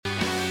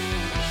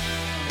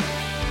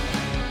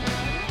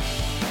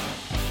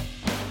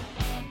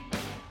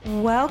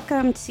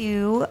Welcome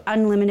to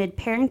Unlimited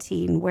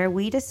Parenting, where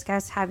we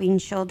discuss having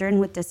children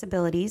with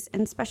disabilities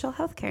and special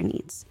healthcare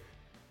needs.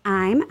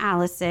 I'm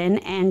Allison,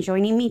 and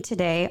joining me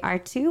today are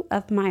two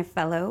of my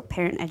fellow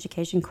parent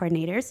education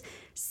coordinators,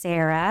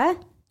 Sarah.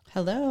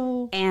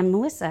 Hello. And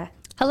Melissa.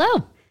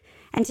 Hello.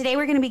 And today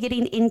we're going to be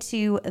getting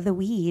into the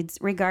weeds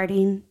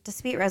regarding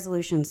dispute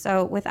resolution.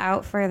 So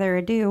without further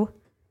ado,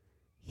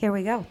 here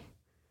we go.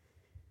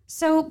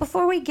 So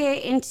before we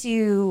get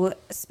into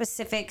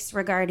specifics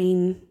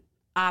regarding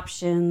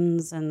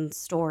options and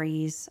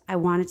stories, I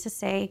wanted to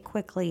say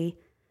quickly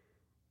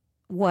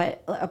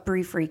a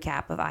brief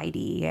recap of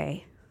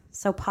IDEA.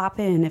 So pop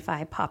in if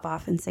I pop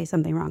off and say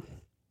something wrong.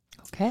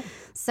 Okay.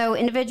 So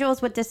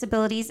Individuals with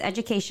Disabilities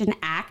Education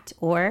Act,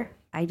 or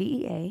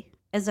IDEA,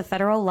 is a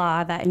federal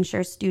law that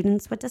ensures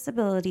students with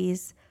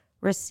disabilities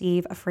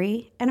receive a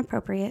free and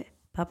appropriate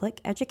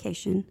public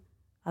education,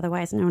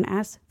 otherwise known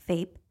as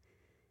FAPE,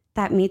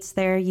 that meets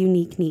their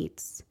unique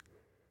needs.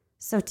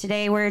 So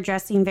today we're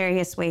addressing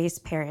various ways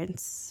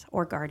parents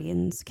or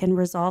guardians can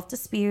resolve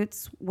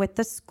disputes with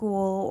the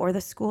school or the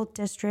school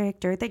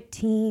district or the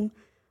team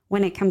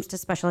when it comes to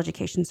special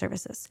education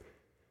services.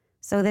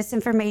 So this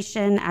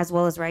information, as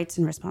well as rights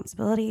and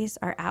responsibilities,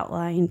 are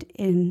outlined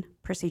in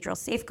procedural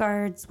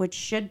safeguards, which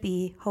should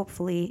be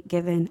hopefully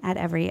given at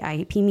every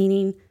IEP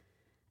meeting,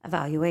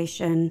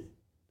 evaluation,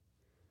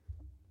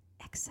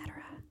 etc.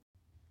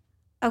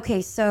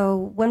 Okay,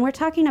 so when we're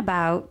talking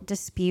about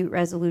dispute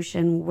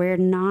resolution, we're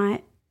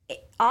not,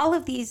 all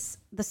of these,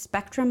 the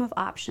spectrum of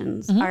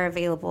options are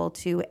available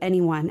to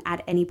anyone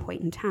at any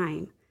point in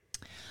time.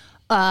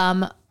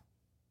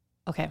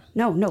 Okay.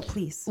 No,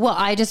 please. Well,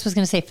 I just was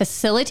going to say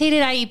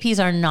facilitated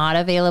IEPs are not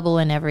available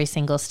in every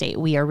single state.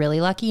 We are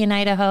really lucky in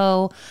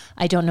Idaho.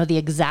 I don't know the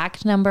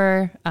exact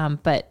number,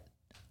 but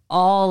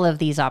all of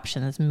these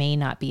options may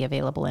not be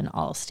available in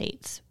all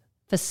states.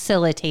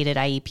 Facilitated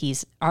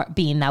IEPs are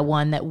being that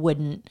one that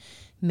wouldn't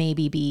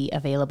maybe be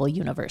available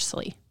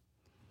universally.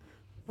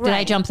 Right. Did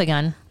I jump the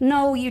gun?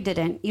 No, you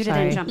didn't. You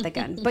didn't jump the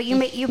gun. But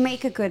you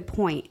make a good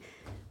point.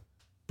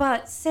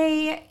 But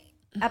say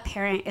a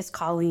parent is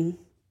calling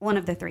one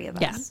of the three of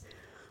us. Yeah.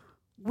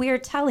 We're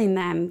telling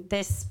them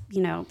this,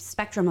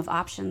 spectrum of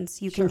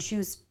options. You can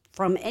choose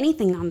from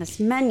anything on this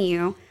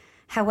menu.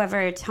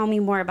 However, tell me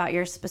more about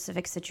your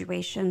specific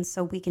situation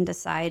so we can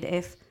decide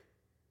if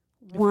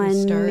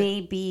one may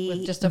be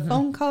with just a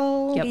phone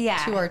call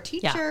to our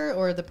teacher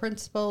or the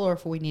principal, or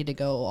if we need to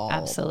go all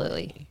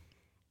Absolutely.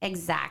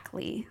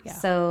 Exactly. Yeah.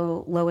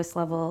 So lowest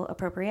level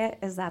appropriate,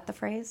 is that the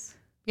phrase?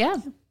 Yeah.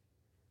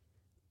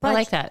 But I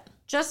like that.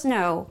 Just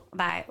know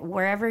that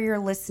wherever you're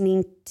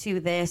listening to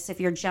this,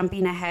 if you're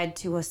jumping ahead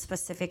to a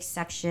specific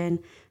section,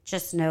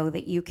 just know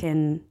that you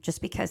can,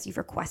 just because you've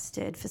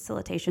requested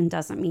facilitation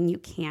doesn't mean you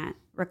can't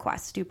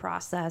request due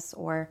process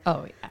or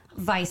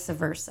vice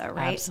versa,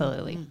 right?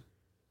 Absolutely.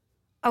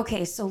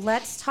 Okay, so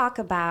let's talk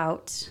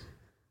about,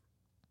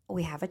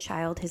 we have a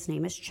child, his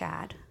name is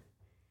Chad.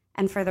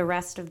 And for the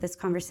rest of this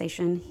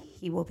conversation,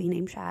 he will be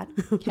named Chad.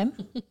 Okay.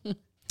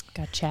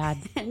 Got Chad.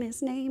 And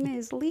his name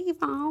is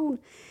Levon.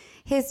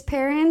 His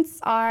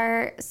parents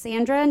are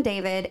Sandra and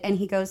David, and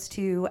he goes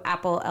to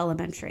Apple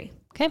Elementary.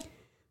 Okay.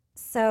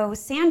 So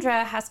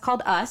Sandra has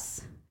called us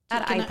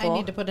at Apple. I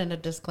need to put in a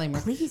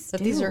discllaimer. Please that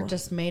do. These are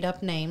just made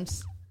up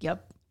names.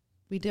 Yep.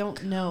 We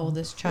don't know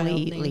this child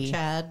named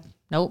Chad.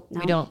 Nope.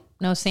 We don't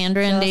know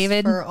Sandra and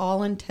David. For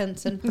all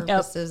intents and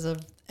purposes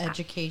of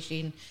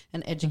education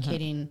and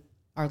educating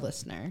our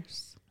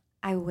listeners.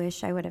 I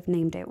wish I would have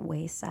named it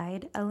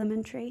Wayside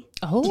Elementary.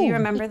 Oh. Do you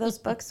remember those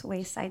books,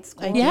 Wayside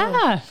School?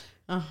 Yeah.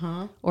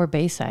 Uh-huh. Or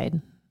Bayside.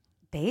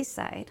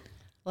 Bayside.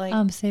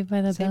 Like Saved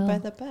by the Bell. Saved by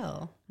the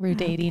Bell. We're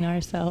dating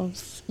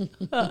ourselves.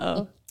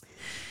 Uh-oh.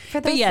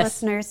 For those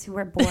listeners who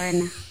were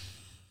born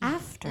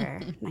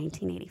after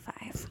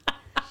 1985,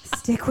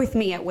 stick with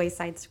me at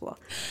Wayside School.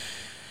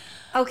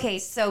 Okay,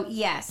 so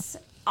yes,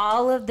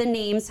 all of the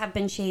names have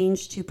been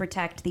changed to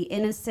protect the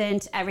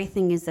innocent.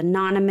 Everything is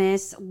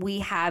anonymous. We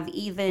have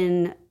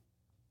even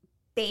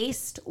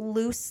based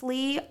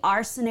loosely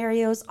our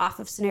scenarios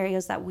off of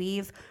scenarios that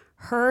we've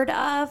heard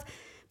of,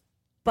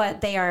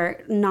 but they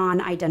are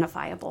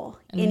non-identifiable.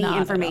 Any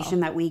information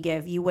that we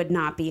give, you would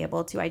not be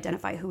able to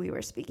identify who we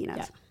were speaking of.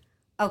 Yeah.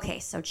 Okay,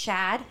 so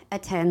Chad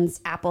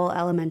attends Apple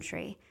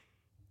Elementary,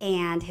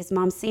 and his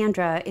mom,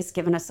 Sandra, is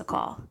giving us a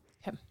call.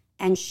 Okay.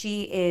 And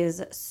she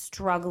is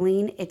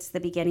struggling. It's the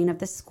beginning of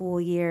the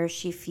school year.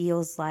 She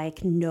feels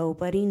like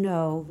nobody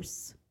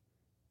knows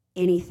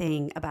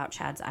anything about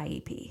Chad's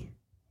IEP.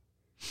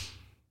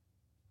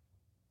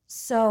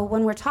 So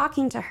when we're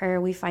talking to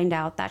her, we find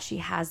out that she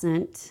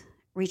hasn't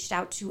reached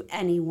out to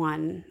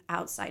anyone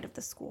outside of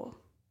the school.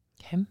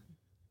 Okay.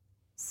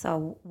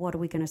 So what are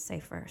we going to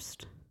say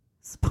first?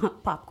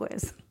 Pop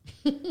quiz.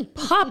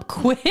 Pop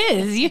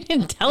quiz? You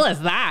didn't tell us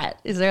that.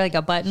 Is there like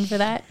a button for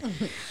that?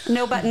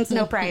 No buttons,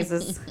 no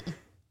prizes.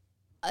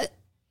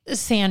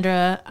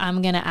 Sandra,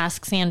 I'm going to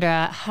ask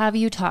Sandra, have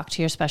you talked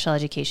to your special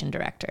education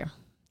director?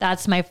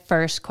 That's my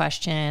first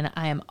question.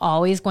 I am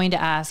always going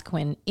to ask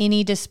when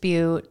any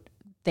dispute,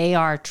 they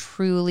are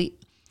truly,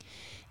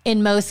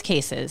 in most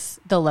cases,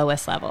 the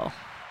lowest level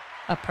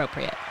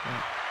appropriate.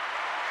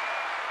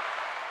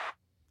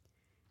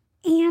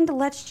 And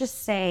let's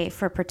just say,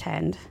 for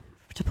pretend,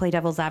 to play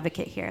devil's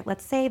advocate here,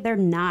 let's say they're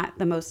not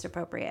the most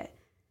appropriate.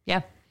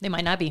 Yeah, they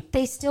might not be.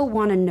 They still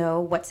want to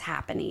know what's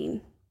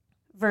happening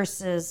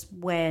versus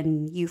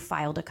when you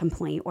filed a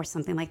complaint or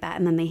something like that,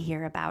 and then they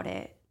hear about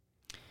it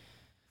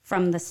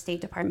from the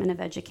State Department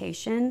of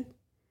Education.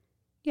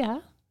 Yeah.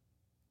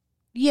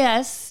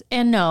 Yes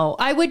and no.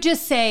 I would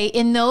just say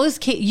in those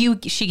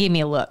cases, she gave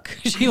me a look.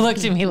 She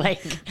looked at me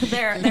like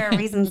there are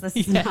reasons this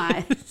is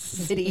not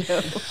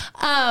video.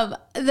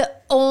 The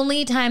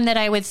only time that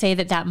I would say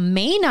that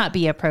may not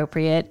be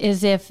appropriate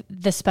is if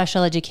the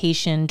special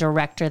education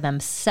director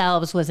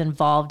themselves was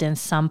involved in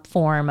some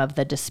form of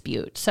the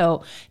dispute.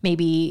 So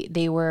maybe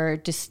they were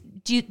just.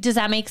 Does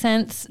that make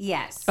sense?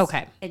 Yes.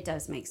 Okay. It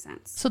does make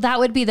sense. So that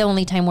would be the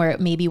only time where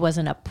it maybe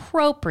wasn't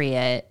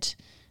appropriate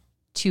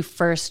to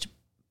first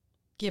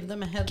Give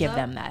them a heads give up.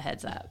 them that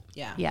heads up.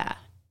 Yeah. Yeah.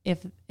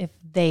 If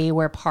they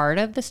were part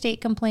of the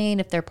state complaint,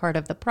 if they're part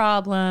of the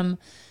problem,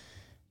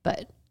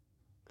 but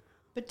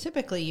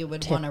typically you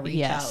would want to reach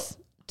yes. out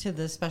to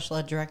the special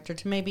ed director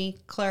to maybe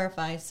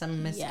clarify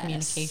some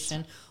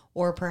miscommunication,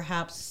 or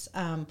perhaps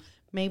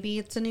maybe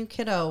it's a new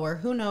kiddo, or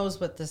who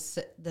knows what the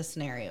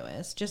scenario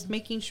is. Just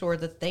making sure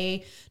that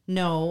they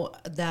know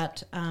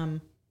that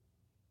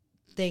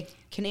they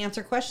can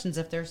answer questions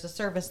if there's a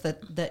service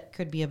that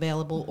could be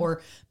available,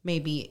 or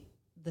maybe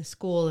the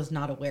school is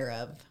not aware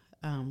of.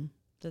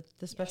 That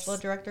the special ed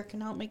director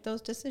can help make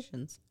those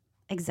decisions.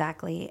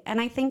 Exactly.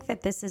 And I think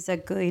that this is a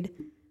good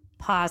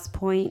pause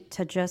point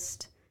to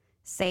just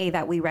say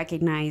that we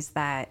recognize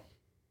that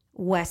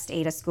West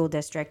Ada School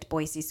District,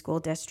 Boise School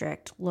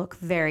District look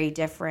very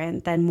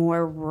different than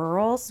more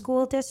rural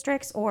school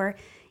districts, or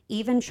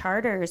even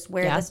charters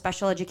where the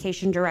special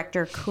education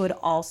director could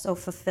also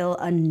fulfill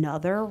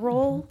another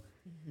role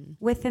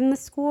within the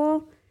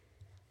school.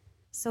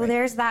 So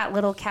there's that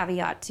little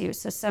caveat too.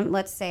 So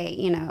let's say,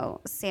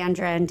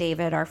 Sandra and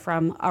David are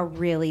from a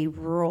really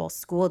rural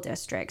school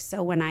district.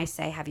 So when I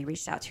say, have you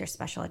reached out to your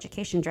special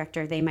education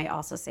director? They might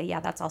also say, yeah,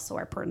 that's also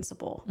our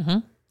principal.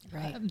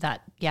 Right.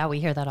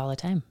 We hear that all the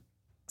time.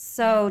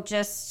 So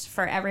just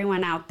for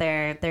everyone out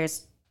there,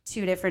 there's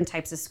two different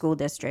types of school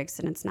districts,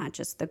 and it's not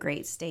just the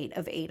great state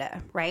of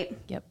Ada, right?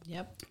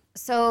 Yep.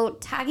 So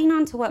tagging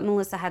on to what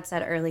Melissa had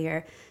said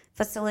earlier,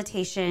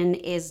 facilitation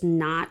is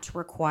not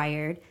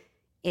required.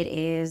 It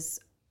is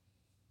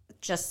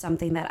just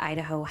something that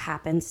Idaho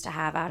happens to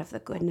have out of the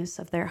goodness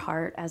of their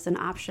heart as an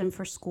option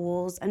for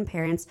schools and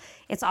parents.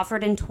 It's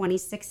offered in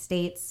 26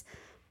 states,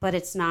 but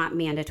it's not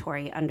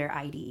mandatory under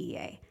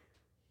IDEA.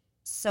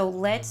 So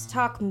let's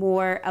talk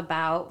more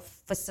about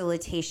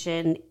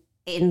facilitation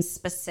in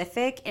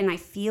specific. And I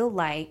feel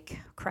like,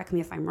 correct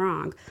me if I'm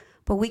wrong,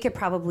 but we could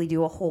probably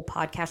do a whole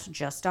podcast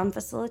just on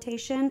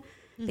facilitation,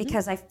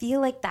 because I feel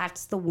like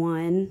that's the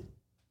one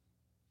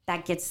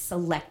that gets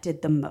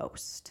selected the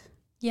most.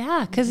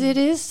 Yeah, because it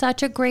is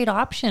such a great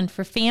option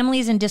for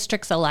families and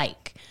districts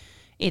alike.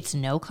 It's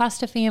no cost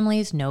to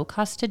families, no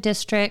cost to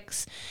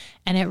districts,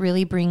 and it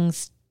really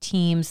brings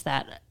teams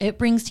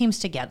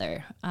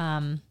together.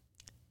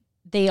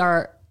 They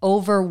are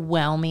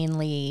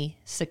overwhelmingly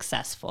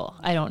successful.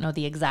 I don't know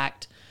the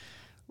exact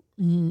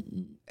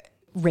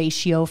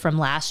ratio from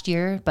last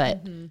year,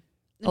 but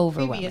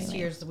overwhelmingly. In previous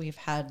years, we've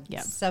had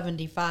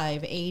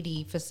 75,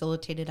 80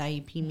 facilitated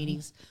IEP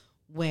meetings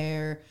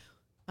where,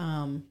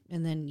 and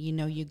then,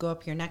 you go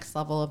up your next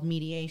level of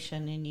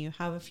mediation and you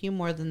have a few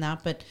more than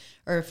that,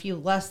 or a few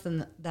less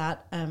than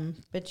that,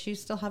 but you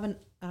still have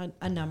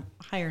a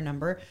higher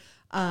number.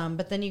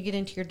 But then you get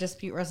into your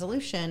dispute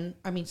resolution,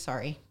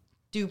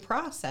 due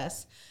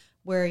process,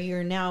 where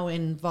you're now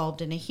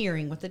involved in a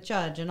hearing with a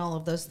judge and all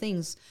of those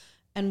things.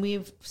 And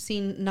we've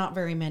seen not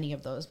very many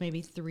of those,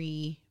 maybe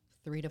three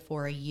to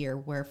four a year,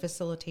 where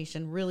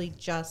facilitation really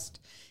just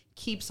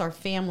keeps our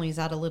families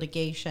out of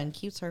litigation,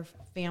 keeps our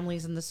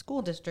families in the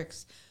school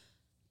districts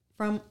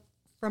from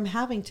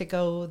having to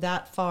go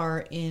that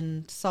far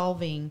in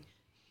solving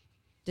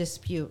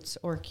disputes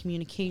or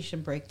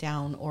communication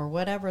breakdown or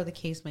whatever the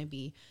case may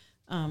be.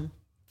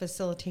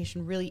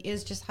 Facilitation really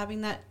is just having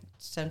that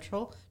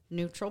central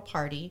neutral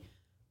party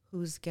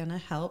who's going to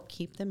help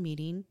keep the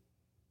meeting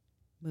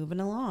moving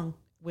along,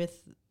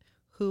 with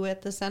who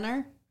at the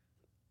center?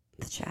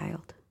 The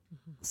child.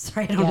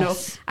 Sorry, I don't know.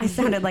 I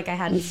sounded like I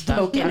hadn't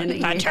spoken in a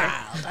year. The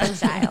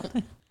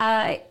child.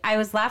 I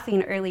was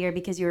laughing earlier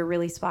because you were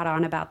really spot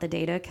on about the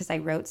data, because I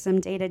wrote some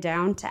data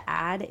down to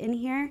add in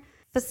here.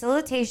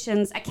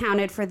 Facilitations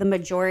accounted for the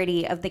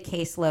majority of the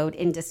caseload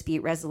in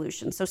dispute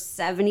resolution. So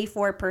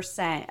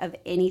 74% of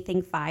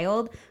anything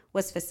filed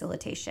was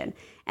facilitation.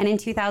 And in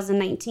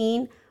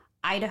 2019,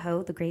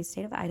 Idaho, the great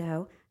state of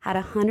Idaho, had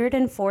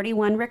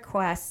 141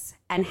 requests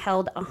and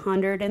held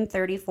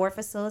 134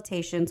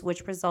 facilitations,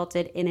 which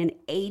resulted in an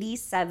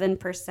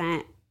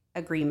 87%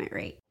 agreement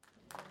rate.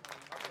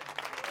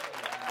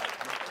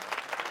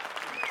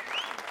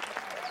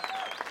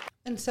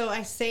 And so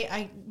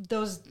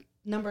those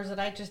numbers that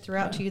I just threw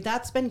out to you,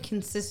 that's been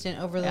consistent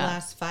over the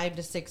last 5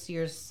 to 6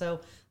 years. So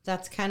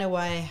that's kind of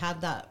why I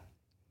had that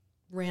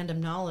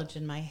random knowledge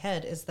in my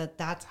head, is that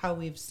that's how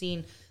we've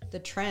seen the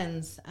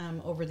trends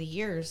over the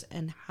years,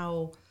 and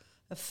how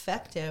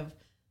effective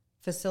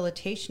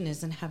facilitation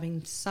is, and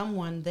having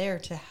someone there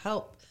to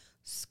help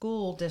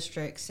school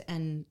districts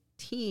and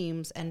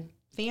teams and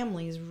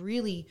families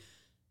really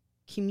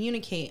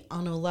communicate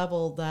on a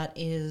level that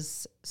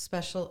is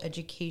special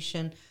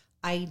education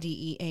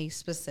IDEA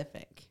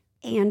specific.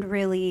 And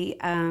really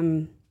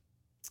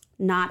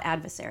not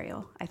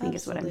adversarial, I think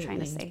is what I'm trying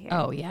to say here.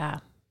 Oh, yeah.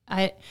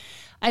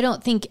 I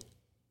don't think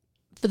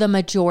the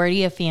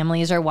majority of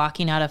families are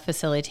walking out of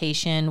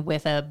facilitation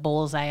with a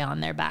bullseye on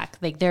their back.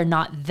 Like, they're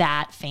not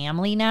that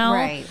family now.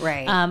 Right.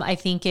 I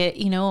think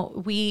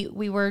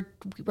we were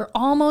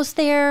almost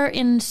there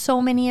in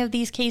so many of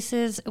these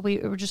cases. We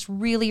were just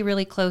really,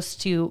 really close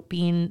to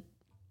being,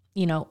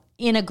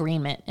 in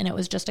agreement. And it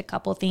was just a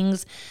couple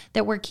things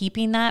that were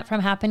keeping that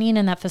from happening.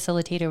 And that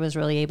facilitator was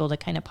really able to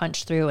kind of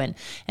punch through and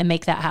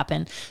make that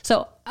happen.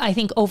 So I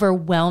think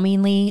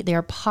overwhelmingly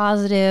they're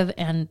positive,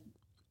 and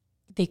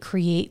they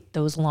create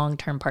those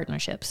long-term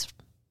partnerships.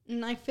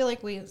 And I feel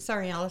like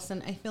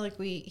Allison, I feel like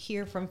we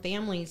hear from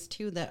families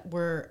too that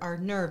are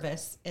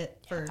nervous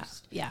at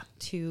first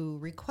to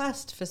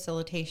request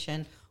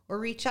facilitation or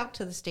reach out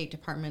to the State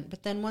Department.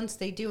 But then once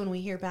they do, and we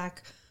hear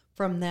back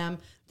from them,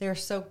 they're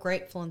so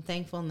grateful and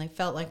thankful, and they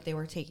felt like they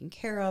were taken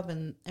care of,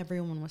 and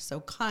everyone was so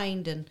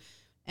kind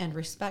and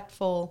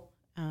respectful,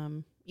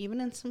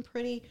 even in some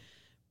pretty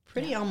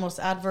almost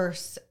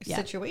adverse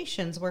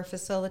situations where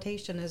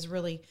facilitation is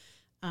really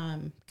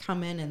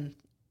come in. And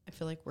I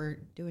feel like we're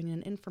doing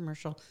an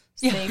infomercial.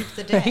 Save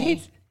the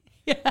day.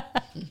 Right?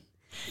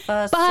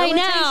 Buy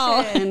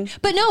now.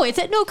 But no, it's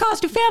at no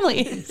cost to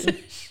families.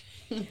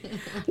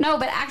 No,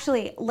 but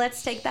actually,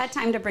 let's take that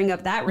time to bring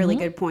up that really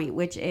good point,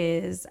 which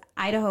is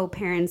Idaho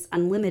Parents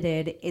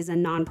Unlimited is a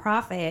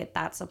nonprofit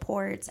that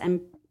supports and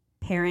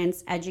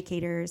parents,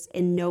 educators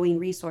in knowing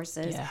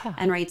resources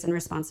and rights and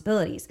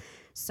responsibilities.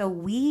 So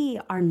we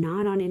are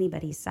not on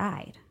anybody's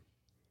side.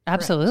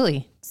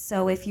 Absolutely.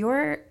 So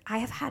I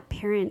have had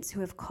parents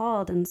who have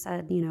called and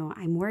said,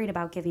 I'm worried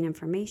about giving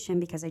information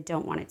because I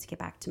don't want it to get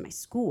back to my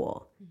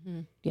school.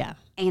 Mm-hmm. Yeah.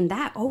 And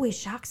that always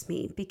shocks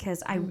me,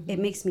 because it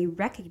makes me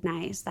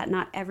recognize that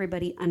not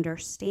everybody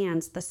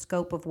understands the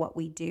scope of what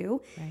we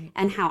do,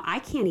 and how I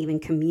can't even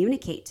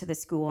communicate to the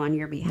school on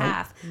your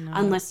behalf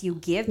unless you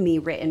give me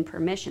written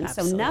permission.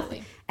 Absolutely.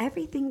 So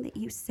everything that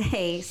you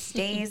say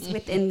stays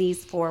within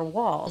these four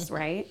walls,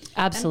 right?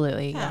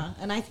 Absolutely.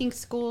 And I think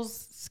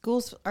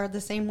schools are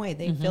the same way.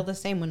 They feel the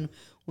same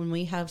when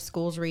we have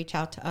schools reach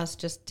out to us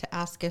just to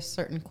ask a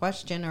certain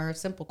question or a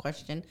simple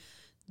question.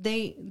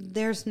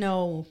 There's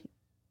no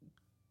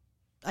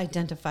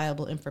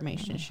identifiable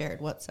information shared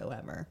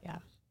whatsoever. Yeah.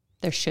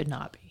 There should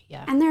not be.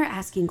 Yeah. And they're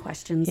asking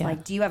questions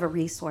like, do you have a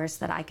resource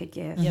that I could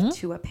give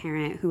to a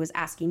parent who is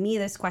asking me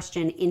this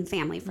question in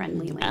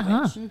family-friendly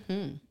language?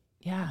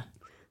 Yeah.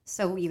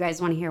 So you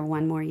guys want to hear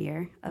one more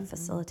year of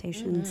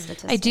facilitation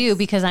statistics? I do,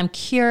 because I'm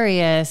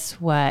curious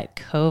what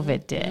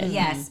COVID did.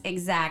 Yes,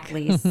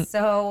 exactly.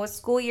 So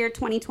school year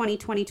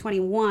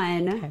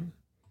 2020-2021,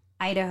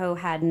 Idaho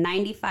had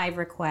 95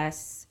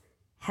 requests,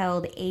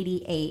 held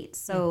 88.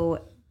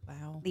 So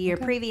the year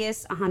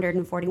previous,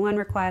 141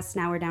 requests.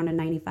 Now we're down to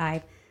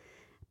 95.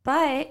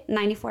 But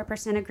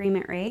 94%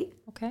 agreement rate.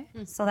 Okay.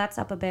 So that's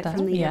up a bit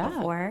from the year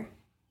before.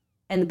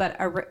 But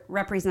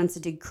represents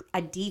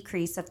a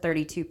decrease of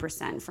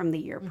 32% from the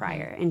year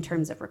prior in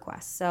terms of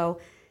requests. So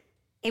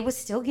it was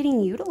still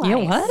getting utilized.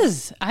 It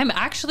was. I'm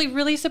actually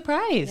really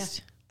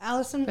surprised. Yeah.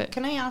 Allison,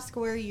 can I ask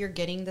where you're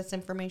getting this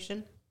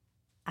information?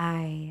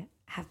 I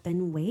have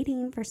been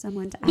waiting for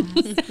someone to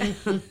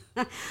ask.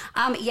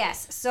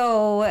 Yes.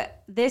 So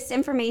this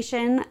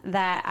information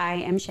that I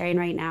am sharing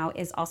right now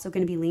is also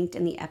going to be linked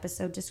in the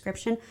episode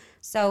description.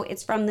 So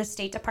it's from the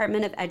State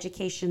Department of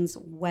Education's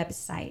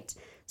website.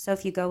 So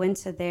if you go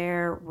into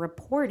their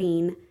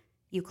reporting,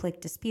 you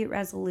click dispute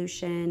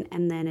resolution,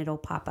 and then it'll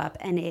pop up.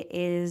 And it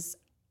is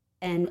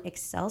an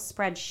Excel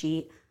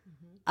spreadsheet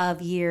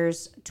of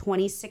years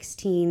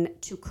 2016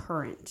 to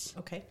current.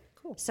 Okay,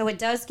 cool. So it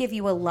does give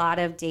you a lot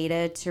of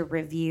data to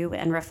review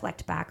and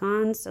reflect back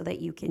on, so that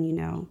you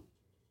can,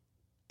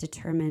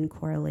 determine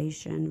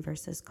correlation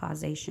versus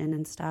causation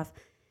and stuff.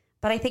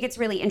 But I think it's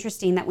really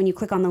interesting that when you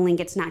click on the link,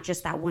 it's not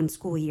just that one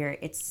school year,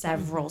 it's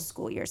several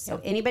school years. So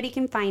anybody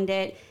can find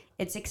it.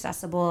 It's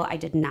accessible. I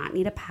did not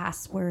need a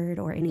password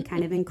or any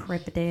kind of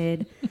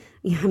encrypted.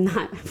 I'm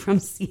not from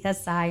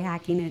CSI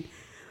hacking it.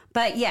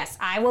 But yes,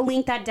 I will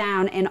link that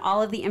down, and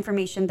all of the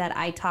information that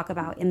I talk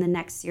about in the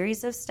next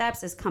series of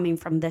steps is coming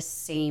from this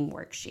same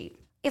worksheet.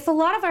 If a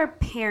lot of our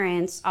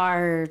parents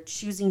are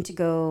choosing to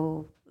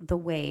go the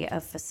way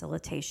of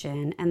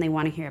facilitation and they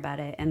want to hear about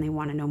it and they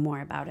want to know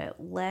more about it,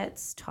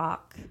 let's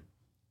talk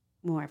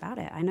more about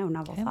it. I know,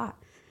 novel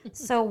thought.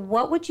 So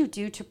what would you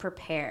do to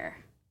prepare?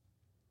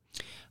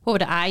 What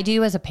would I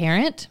do as a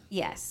parent?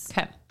 Yes.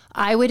 Okay.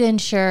 I would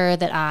ensure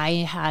that I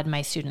had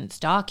my students'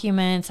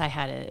 documents, I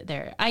had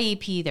their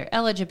IEP, their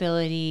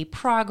eligibility,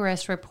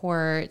 progress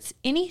reports,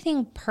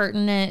 anything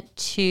pertinent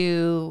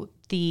to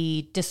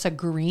the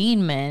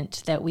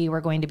disagreement that we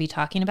were going to be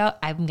talking about.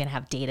 I'm going to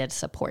have data to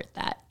support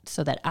that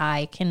so that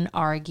I can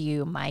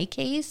argue my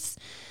case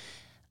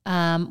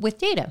with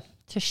data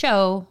to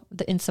show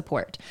in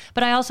support.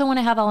 But I also want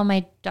to have all of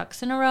my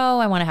ducks in a row.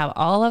 I want to have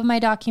all of my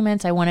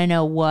documents. I want to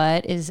know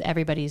what is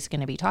everybody's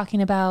going to be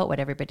talking about, what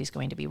everybody's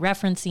going to be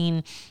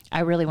referencing. I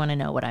really want to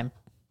know what I'm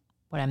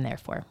there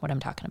for, what I'm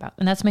talking about.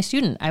 And that's my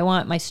student. I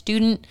want my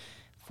student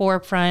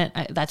forefront.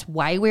 That's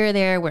why we're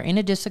there. We're in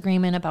a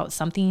disagreement about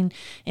something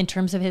in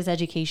terms of his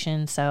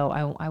education. So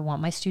I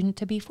want my student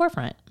to be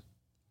forefront.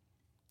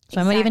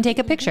 So I might even take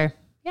a picture.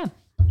 Yeah.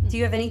 Do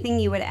you have anything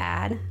you would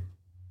add?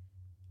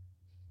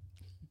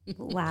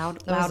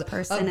 Loud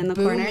person in the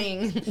corner.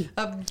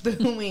 A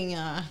booming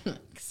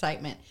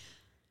excitement.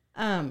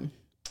 I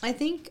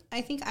think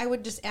I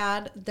would just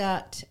add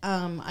that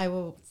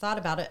I thought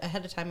about it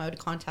ahead of time. I would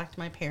contact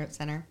my parent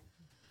center.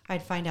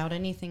 I'd find out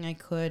anything I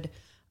could,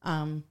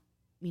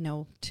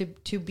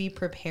 to be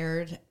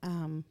prepared.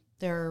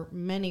 There are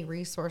many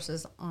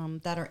resources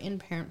that are in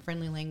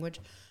parent-friendly language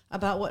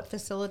about what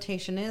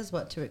facilitation is,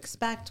 what to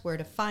expect, where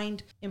to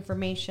find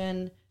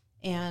information.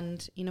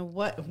 And,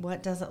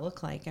 what does it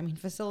look like? I mean,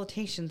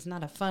 facilitation's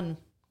not a fun,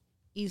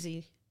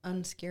 easy,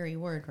 unscary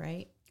word,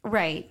 right?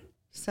 Right.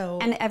 So,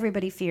 and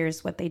everybody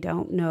fears what they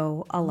don't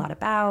know a lot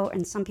about.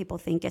 And some people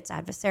think it's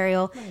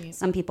adversarial. Right.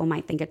 Some people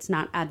might think it's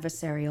not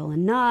adversarial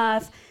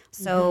enough.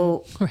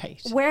 So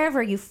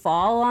wherever you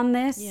fall on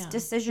this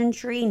decision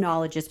tree,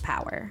 knowledge is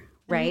power,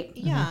 right?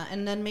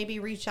 And then maybe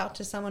reach out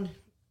to someone,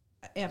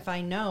 if I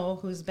know,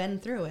 who's been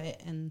through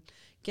it and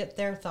get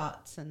their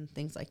thoughts and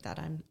things like that.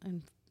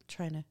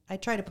 I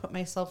try to put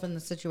myself in the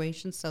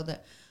situation so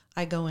that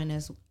I go in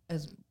as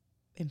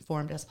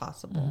informed as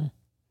possible.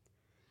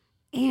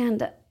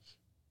 And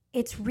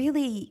it's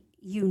really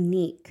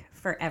unique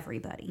for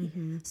everybody.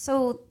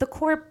 So the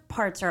core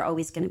parts are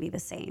always going to be the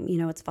same.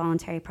 It's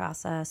voluntary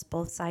process.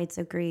 Both sides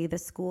agree, the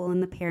school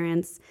and the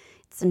parents.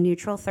 It's a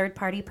neutral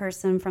third-party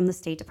person from the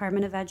State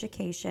Department of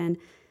Education.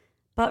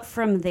 But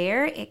from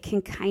there, it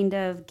can kind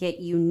of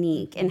get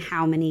unique in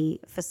how many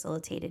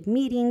facilitated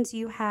meetings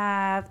you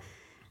have,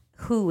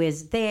 who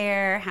is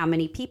there, how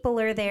many people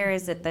are there,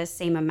 is it the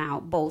same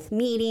amount both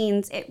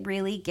meetings? It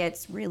really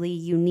gets really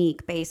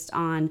unique based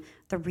on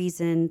the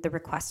reason, the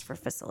request for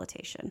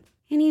facilitation.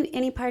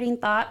 Any parting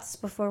thoughts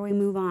before we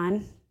move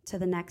on to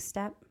the next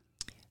step?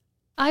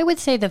 I would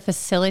say the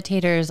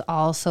facilitator is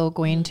also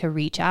going to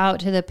reach out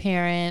to the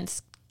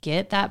parents,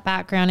 get that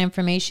background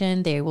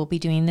information. They will be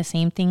doing the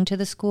same thing to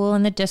the school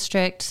and the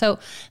district. So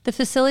the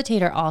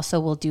facilitator also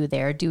will do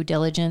their due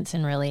diligence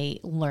in really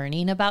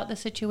learning about the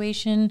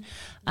situation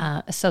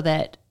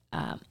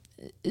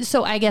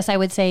so I guess I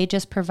would say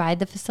just provide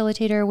the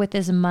facilitator with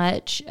as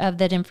much of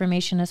that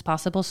information as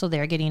possible so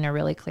they're getting a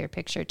really clear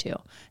picture too,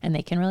 and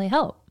they can really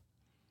help.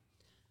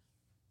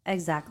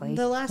 Exactly.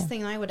 The last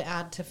thing I would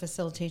add to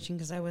facilitation,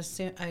 because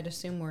I'd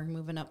assume we're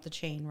moving up the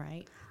chain,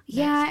 right?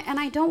 Yeah, and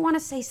I don't want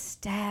to say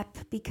step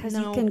because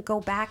you can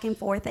go back and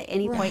forth at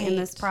any point in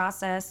this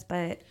process,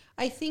 but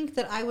I think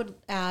that I would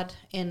add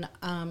in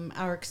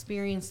our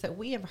experience that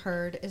we have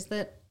heard is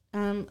that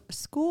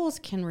schools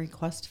can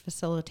request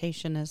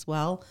facilitation as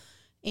well.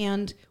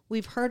 And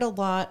we've heard a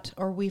lot,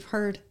 or we've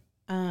heard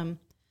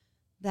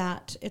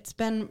that it's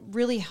been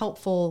really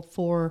helpful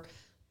for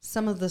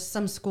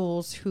some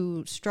schools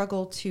who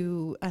struggle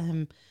to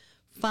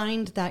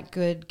find that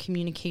good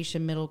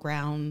communication middle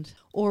ground,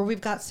 or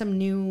we've got some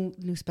new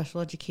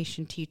special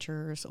education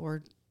teachers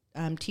or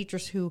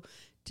teachers who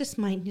just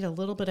might need a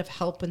little bit of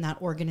help in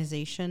that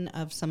organization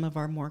of some of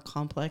our more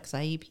complex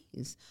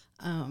IEPs.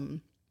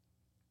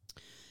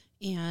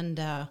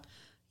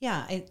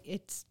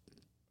 It's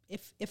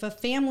if a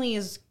family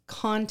is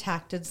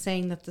contacted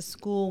saying that the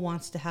school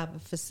wants to have a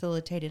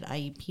facilitated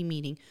IEP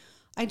meeting,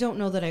 I don't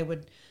know that I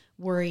would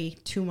worry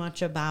too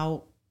much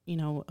about,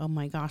 oh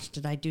my gosh,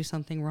 did I do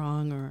something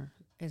wrong, or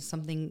is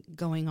something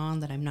going on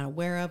that I'm not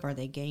aware of? Are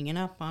they ganging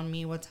up on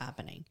me? What's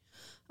happening?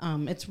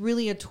 It's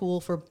really a tool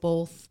for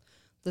both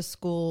the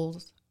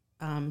schools,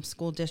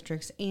 school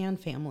districts, and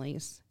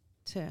families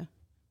to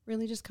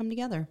really just come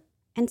together.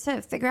 And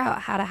to figure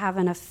out how to have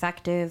an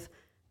effective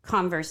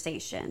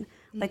conversation,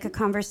 like a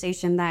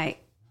conversation that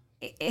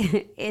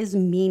is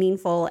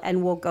meaningful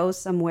and will go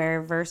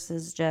somewhere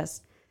versus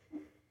just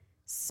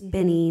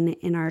spinning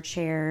in our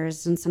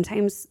chairs. And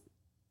sometimes,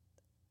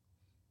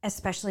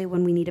 especially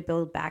when we need to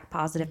build back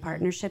positive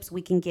partnerships,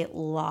 we can get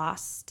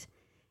lost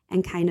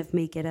and kind of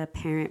make it a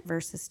parent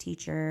versus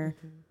teacher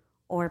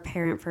or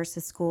parent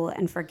versus school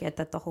and forget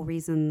that the whole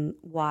reason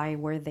why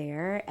we're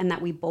there and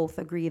that we both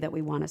agree that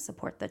we want to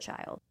support the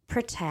child.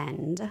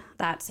 Pretend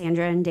that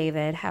Sandra and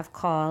David have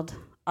called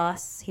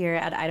us here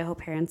at Idaho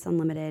Parents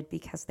Unlimited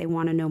because they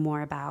want to know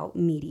more about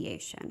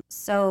mediation.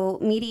 So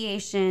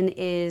mediation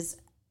is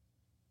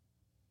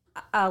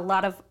a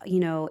lot of,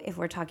 if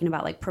we're talking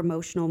about like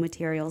promotional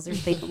materials or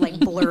things like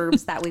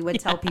blurbs that we would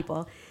tell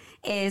people.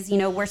 is, you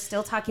know, we're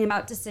still talking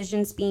about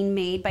decisions being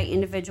made by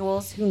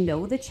individuals who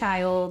know the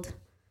child,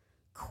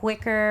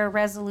 quicker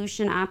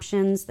resolution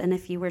options than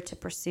if you were to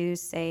pursue,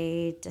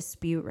 say,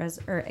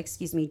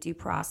 due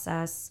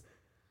process.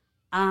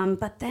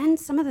 But then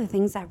some of the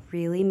things that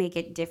really make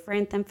it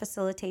different than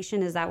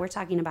facilitation is that we're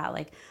talking about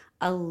like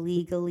a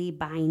legally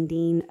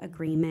binding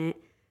agreement.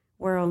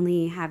 We're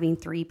only having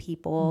 3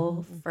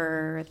 people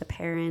for the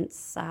parents'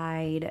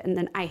 side. And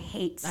then I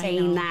hate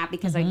saying that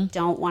because I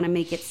don't want to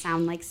make it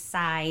sound like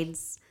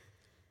sides.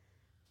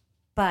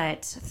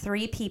 But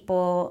 3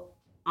 people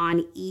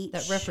on each.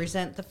 That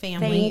represent the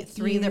family,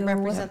 3 that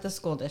represent the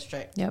school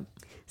district. Yep.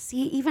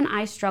 See, even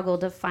I struggle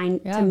to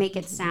to make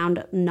it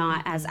sound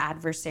not as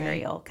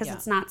adversarial because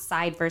it's not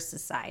side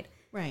versus side.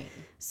 Right.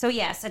 So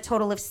yes, a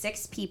total of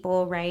 6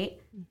 people, right?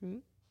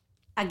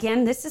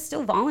 Again, this is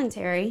still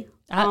voluntary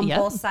on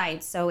both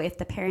sides. So if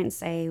the parents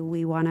say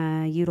we want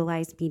to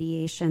utilize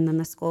mediation, then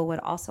the school would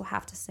also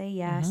have to say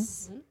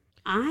yes.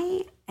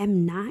 I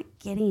am not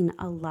getting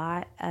a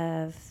lot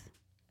of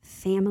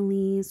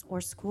families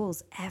or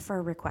schools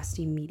ever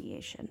requesting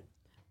mediation.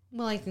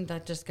 Well, I think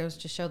that just goes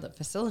to show that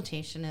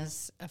facilitation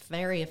is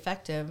very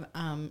effective.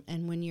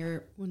 And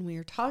when we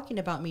are talking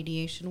about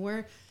mediation,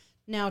 we're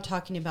now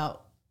talking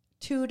about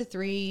 2 to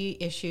 3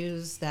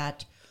 issues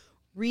that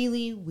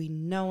really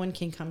no one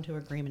can come to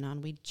agreement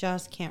on. We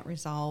just can't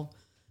resolve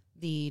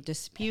the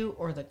dispute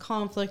or the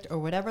conflict or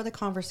whatever the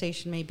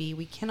conversation may be.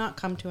 We cannot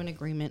come to an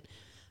agreement.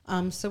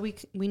 So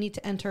we need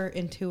to enter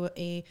into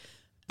a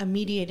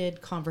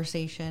mediated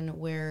conversation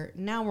where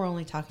now we're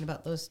only talking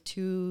about those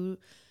 2,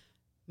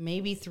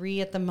 maybe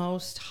 3 at the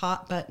most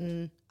hot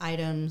button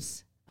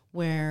items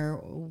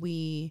where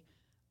we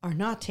are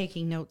not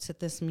taking notes at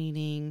this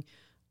meeting.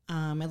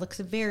 It looks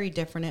very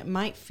different. It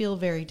might feel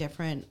very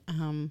different.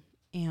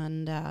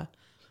 And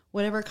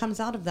whatever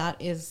comes out of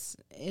that is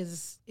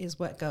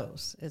what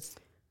goes.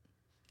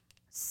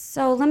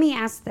 So let me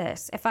ask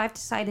this. If I've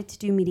decided to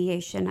do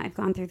mediation, I've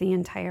gone through the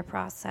entire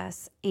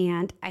process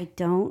and I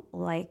don't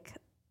like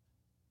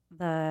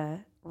the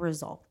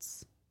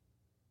results.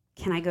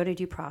 Can I go to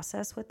due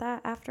process with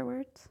that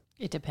afterwards?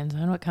 It depends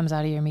on what comes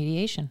out of your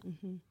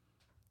mediation.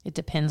 It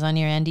depends on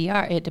your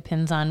NDR. It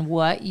depends on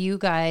what you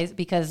guys,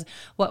 because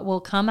what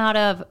will come out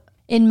of,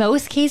 in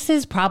most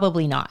cases,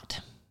 probably not.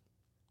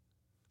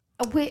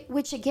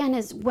 Which again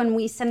is when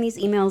we send these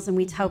emails and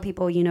we tell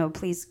people, you know,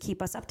 please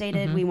keep us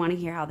updated. We want to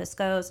hear how this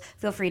goes.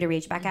 Feel free to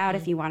reach back out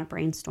if you want to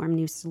brainstorm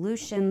new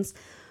solutions.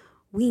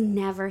 We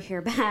never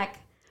hear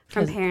back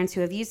from parents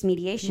who have used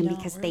mediation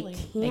because they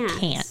can't. They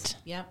can't.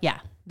 Yep. Yeah.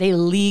 They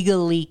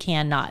legally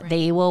cannot. Right.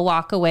 They will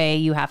walk away.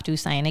 You have to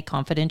sign a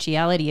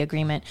confidentiality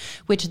agreement,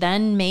 which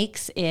then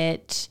makes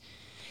it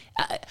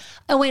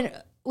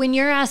when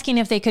you're asking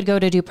if they could go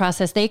to due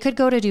process, they could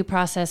go to due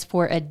process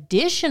for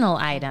additional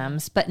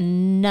items, but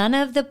none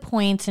of the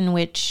points in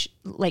which,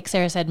 like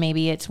Sarah said,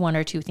 maybe it's 1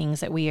 or 2 things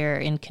that we are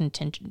in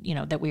contention, you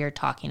know, that we are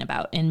talking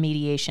about in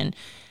mediation.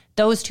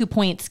 Those 2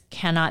 points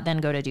cannot then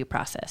go to due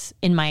process,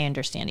 in my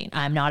understanding.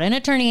 I'm not an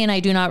attorney and I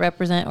do not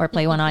represent or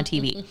play one on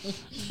TV.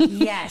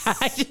 Yes.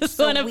 I just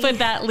want to put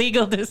that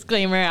legal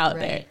disclaimer out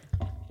there.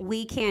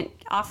 We can't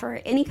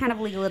offer any kind of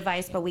legal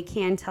advice, but we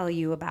can tell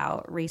you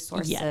about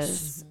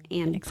resources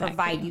and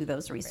provide you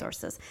those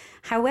resources.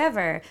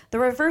 However, the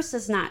reverse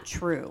is not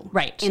true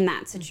in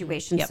that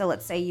situation. So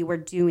let's say you're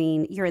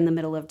in the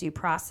middle of due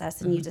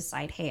process and you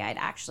decide, hey,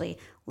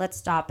 let's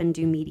stop and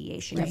do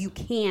mediation. You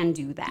can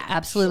do that.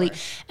 Absolutely.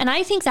 Sure. And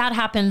I think that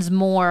happens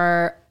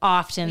more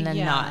often than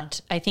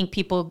not. I think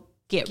people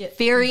get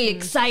very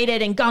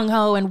excited and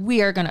gung-ho and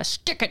we are going to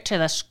stick it to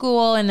the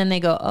school. And then they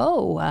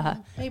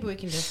go, maybe we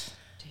can just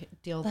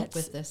deal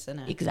with this in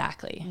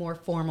a more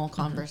formal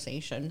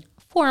conversation.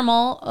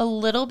 Formal, a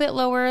little bit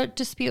lower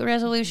dispute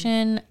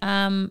resolution.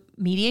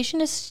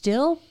 Mediation is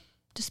still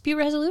dispute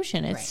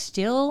resolution. It's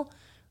still,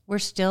 we're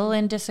still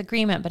in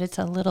disagreement, but it's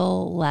a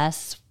little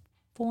less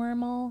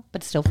formal,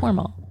 but still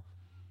formal.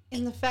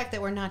 And the fact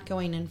that we're not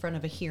going in front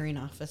of a hearing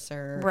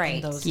officer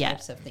and those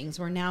types of things.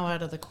 We're now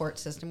out of the court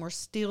system. We're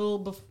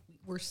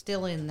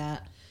still in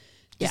that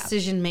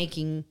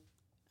decision-making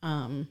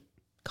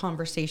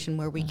conversation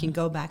where we can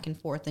go back and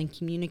forth and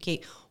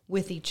communicate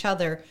with each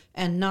other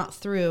and not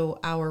through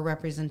our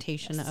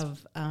representation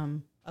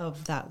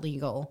of that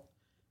legal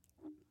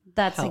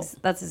That's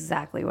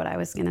exactly what I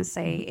was going to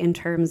say in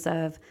terms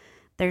of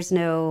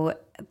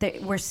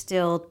we're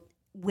still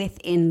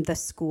within the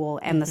school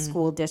and the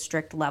school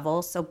district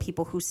level. So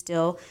people who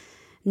still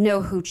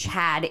know who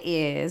Chad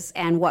is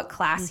and what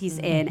class he's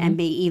in and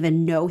may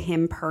even know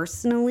him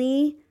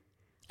personally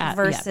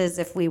versus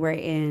if we were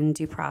in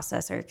due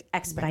process or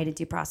expedited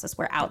due process,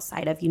 we're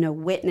outside of,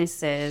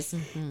 witnesses.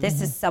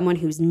 This is someone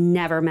who's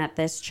never met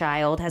this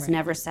child, has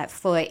never set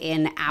foot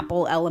in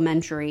Apple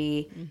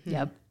Elementary.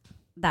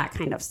 That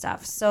kind of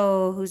stuff.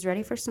 So who's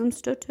ready for some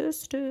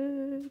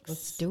statistics?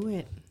 Let's do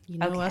it.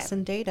 Us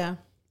and data.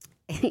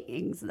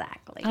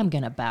 Exactly. I'm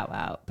going to bow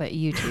out, but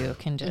you two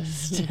can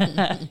just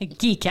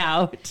geek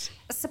out.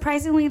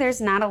 Surprisingly,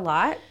 there's not a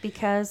lot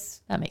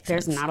because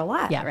there's not a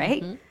lot,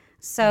 right?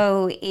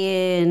 So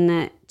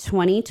in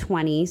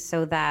 2020,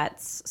 so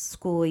that's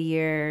school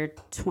year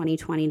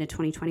 2020 to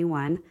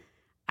 2021,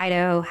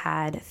 Idaho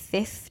had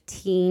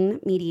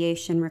 15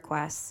 mediation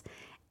requests,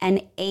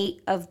 and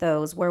 8 of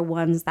those were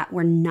ones that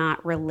were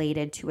not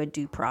related to a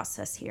due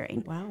process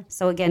hearing. Wow.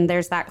 So again,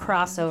 there's that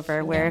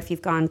crossover where if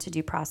you've gone to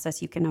due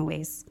process, you can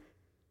always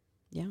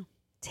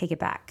take it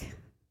back.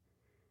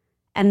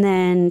 And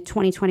then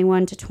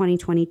 2021 to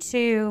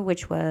 2022,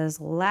 which was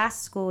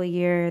last school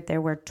year,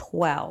 there were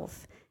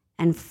 12,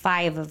 and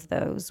 5 of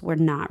those were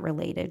not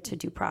related to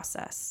due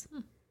process.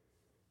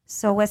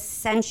 So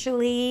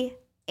essentially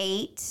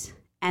 8,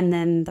 and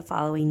then the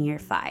following year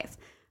 5.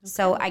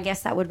 So I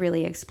guess that would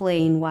really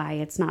explain why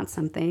it's not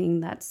something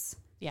that's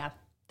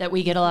that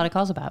we get a lot of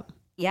calls about.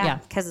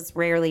 because it's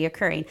rarely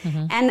occurring.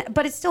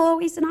 But it's still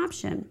always an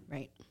option.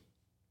 Right.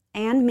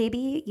 And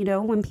maybe,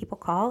 when people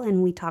call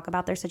and we talk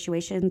about their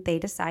situation, they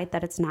decide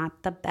that it's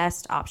not the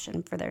best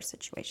option for their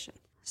situation.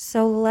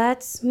 So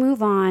let's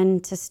move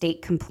on to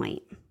state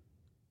complaint,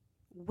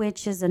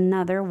 which is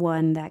another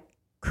one that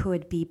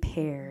could be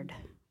paired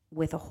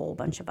with a whole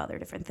bunch of other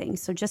different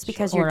things. So just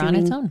because you're doing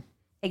on its own.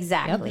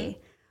 Exactly.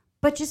 Yep.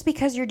 But just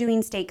because you're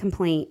doing state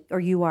complaint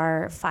or you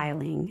are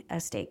filing a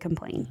state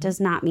complaint does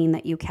not mean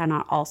that you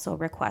cannot also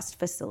request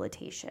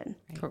facilitation.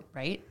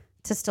 Right.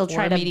 To still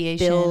try to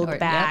build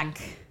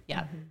back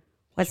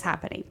what's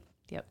happening.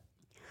 Yep.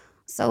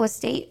 So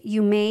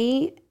you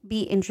may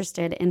be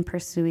interested in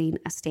pursuing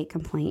a state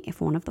complaint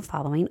if one of the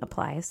following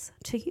applies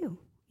to you,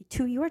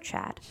 to your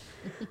Chad.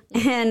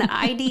 An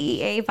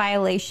IDEA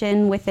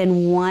violation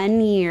within 1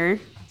 year.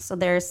 So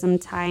there's some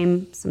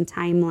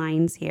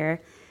timelines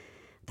here.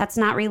 That's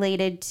not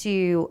related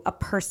to a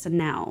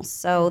personnel.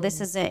 So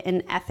this is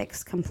an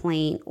ethics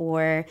complaint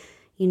or,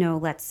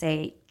 let's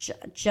say,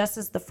 just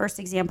as the first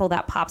example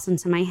that pops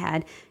into my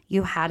head,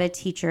 you had a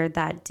teacher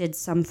that did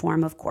some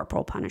form of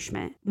corporal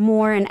punishment.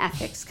 More an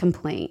ethics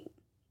complaint.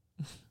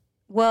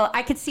 Well,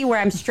 I could see where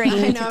I'm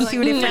straying into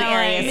two different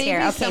areas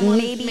here. Okay,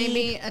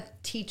 maybe a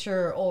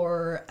teacher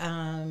or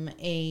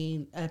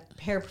a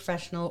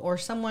paraprofessional or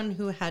someone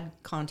who had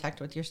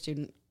contact with your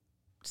student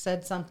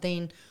said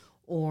something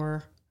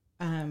or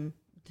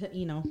that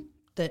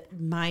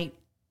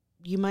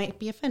you might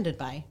be offended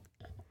by.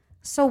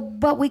 So,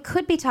 but we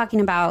could be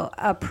talking about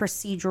a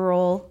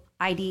procedural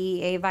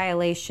IDEA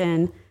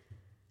violation,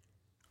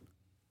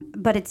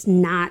 but it's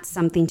not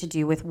something to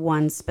do with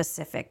one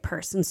specific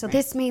person. So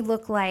this may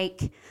look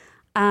like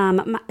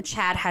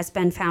Chad has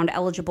been found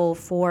eligible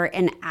for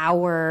an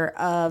hour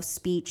of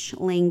speech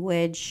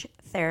language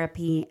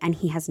therapy, and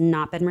he has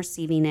not been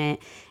receiving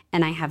it.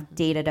 And I have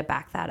data to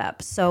back that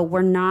up. So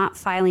we're not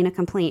filing a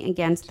complaint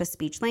against the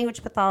speech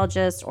language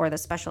pathologist or the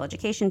special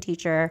education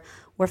teacher.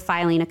 We're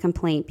filing a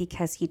complaint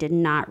because he did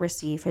not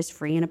receive his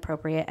free and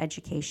appropriate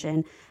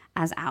education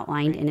as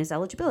outlined in his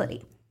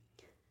eligibility.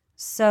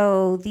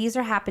 So these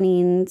are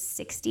happening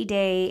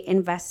 60-day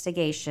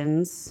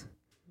investigations,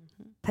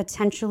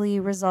 potentially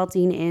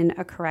resulting in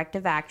a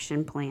corrective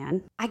action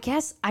plan. I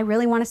guess I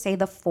really want to say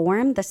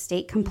the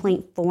state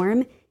complaint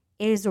form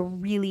is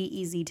really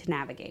easy to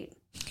navigate.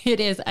 It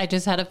is. I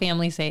just had a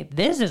family say,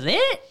 "This is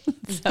it."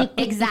 So,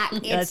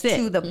 exactly. It's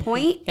to the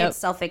point. Yep. It's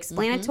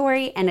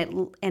self-explanatory,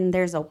 and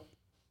there's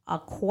a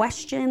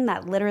question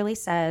that literally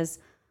says,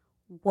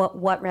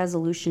 "What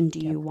resolution do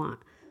you want?"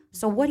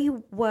 So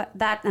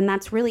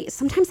that's really,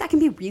 sometimes that can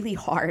be really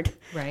hard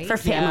for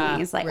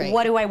families.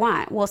 What do I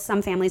want? Well,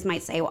 some families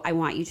might say, well, I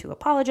want you to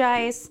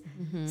apologize.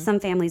 Some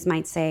families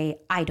might say,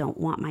 I don't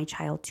want my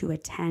child to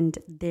attend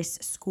this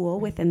school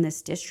within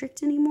this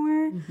district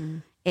anymore.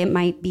 It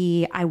might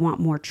be, I want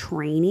more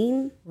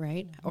training.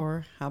 Right.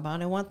 Or how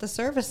about I want the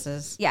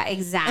services? Yeah,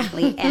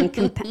 exactly.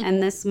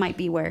 And this might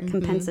be where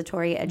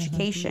compensatory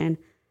education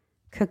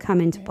could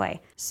come into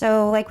play.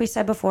 So like we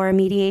said before,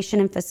 mediation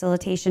and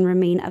facilitation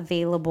remain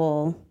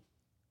available.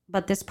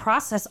 But this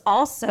process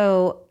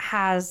also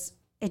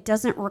it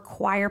doesn't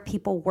require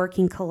people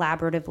working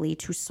collaboratively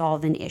to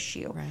solve an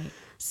issue. Right.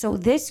 So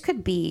this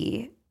could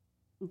be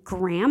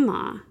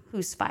grandma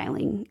who's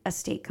filing a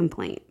state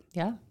complaint.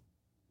 Yeah.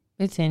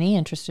 It's any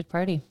interested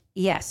party.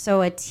 Yeah,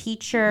 so a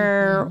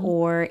teacher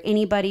or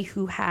anybody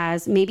who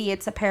maybe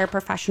it's a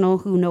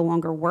paraprofessional who no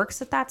longer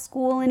works at that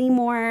school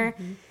anymore.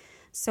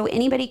 So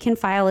anybody can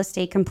file a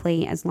state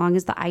complaint as long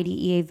as the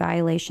IDEA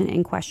violation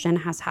in question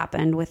has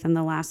happened within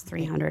the last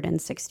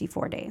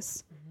 364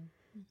 days.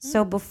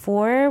 So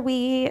before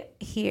we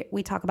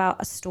talk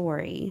about a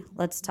story,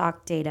 let's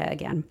talk data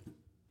again.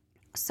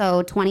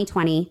 So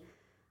 2020,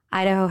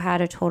 Idaho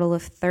had a total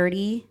of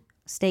 30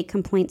 state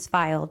complaints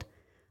filed,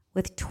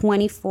 with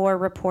 24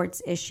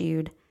 reports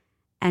issued,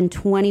 and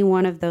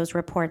 21 of those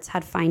reports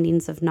had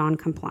findings of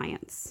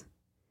noncompliance.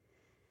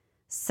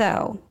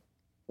 So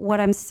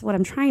what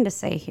I'm trying to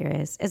say here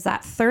is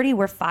that 30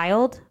 were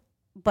filed,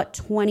 but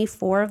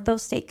 24 of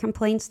those state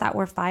complaints that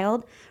were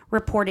filed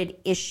reported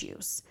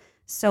issues.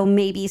 So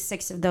maybe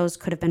 6 of those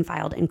could have been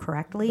filed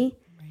incorrectly.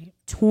 Right.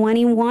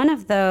 21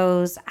 of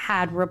those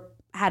had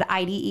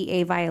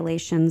IDEA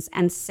violations,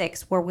 and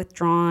 6 were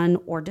withdrawn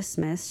or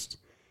dismissed.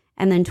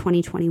 And then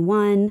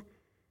 2021,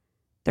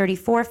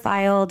 34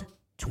 filed,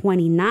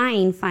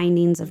 29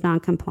 findings of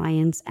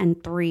noncompliance,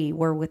 and 3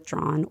 were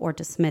withdrawn or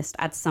dismissed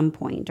at some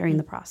point during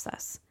the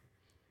process.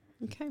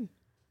 Okay.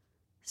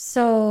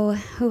 So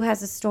who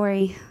has a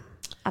story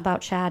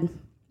about Chad?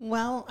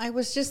 Well, I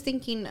was just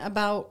thinking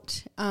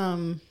about,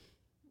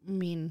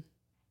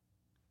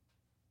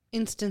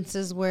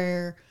 instances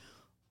where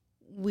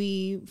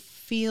we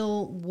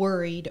feel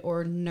worried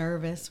or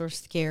nervous or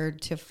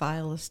scared to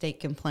file a state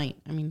complaint.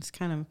 I mean, it's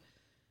kind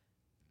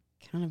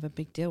of a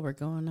big deal. We're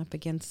going up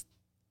against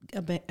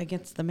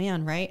the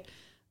man, right?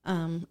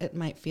 It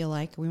might feel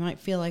like we might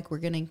feel like we're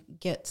going to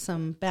get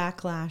some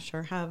backlash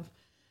or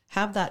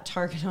have that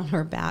target on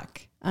our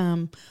back.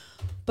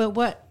 But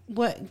what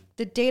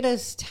the data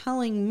is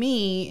telling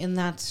me in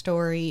that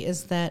story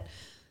is that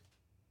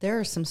there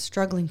are some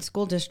struggling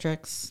school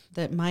districts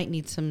that might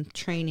need some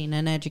training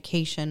and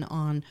education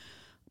on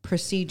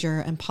procedure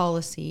and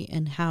policy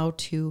and how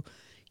to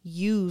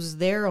use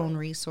their own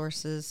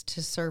resources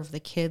to serve the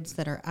kids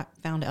that are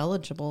found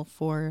eligible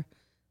for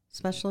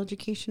special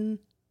education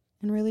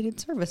and related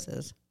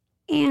services.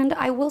 And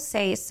I will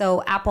say,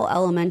 so Apple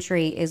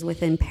Elementary is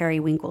within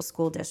Periwinkle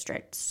School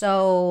District.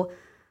 So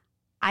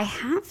I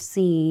have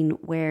seen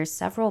where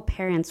several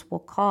parents will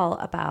call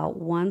about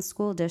one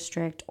school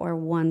district or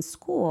one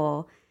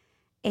school,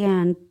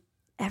 and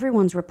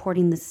everyone's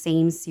reporting the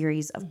same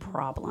series of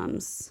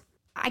problems.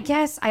 I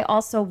guess I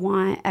also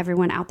want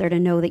everyone out there to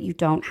know that you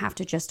don't have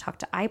to just talk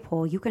to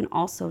IPOL. You can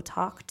also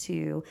talk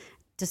to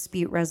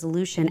dispute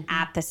resolution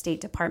at the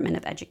State Department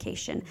of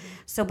Education.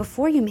 So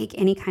before you make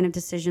any kind of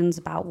decisions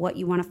about what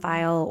you want to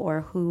file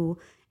or who,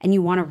 and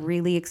you want to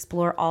really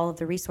explore all of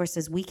the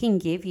resources, we can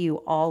give you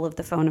all of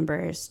the phone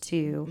numbers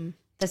to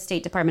the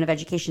State Department of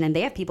Education, and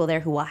they have people there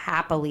who will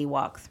happily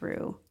walk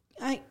through.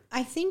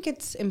 I think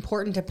it's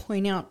important to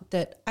point out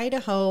that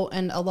Idaho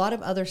and a lot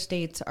of other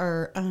states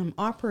are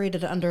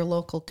operated under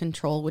local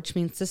control, which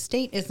means the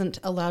state isn't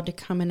allowed to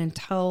come in and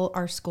tell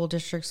our school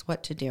districts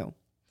what to do.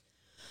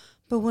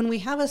 But when we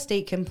have a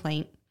state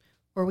complaint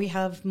or we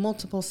have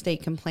multiple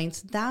state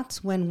complaints,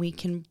 that's when we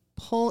can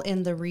pull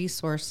in the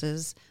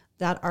resources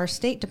that our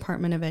State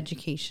Department of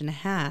Education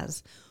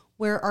has,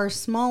 where our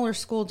smaller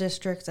school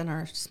districts and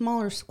our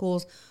smaller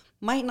schools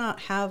might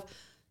not have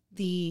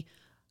the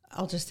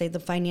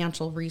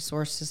financial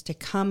resources to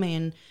come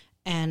in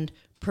and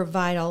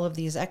provide all of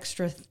these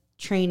extra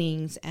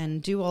trainings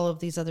and do all of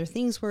these other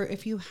things, where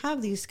if you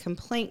have these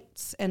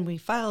complaints and we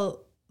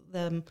file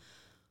them,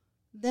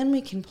 then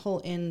we can pull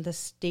in the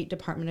State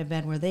Department of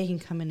Ed where they can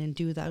come in and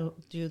do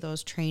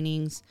those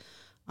trainings.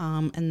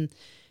 And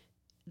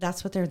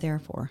that's what they're there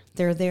for.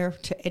 They're there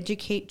to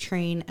educate,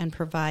 train, and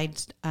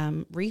provide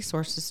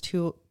resources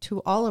to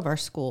all of our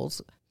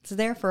schools. It's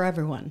there for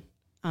everyone.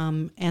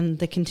 And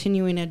the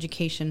continuing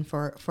education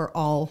for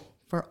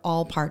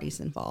all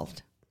parties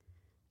involved.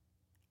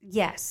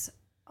 Yes.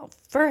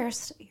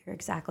 First, you're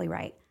exactly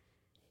right.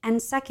 And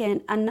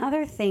second,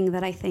 another thing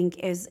that I think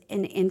is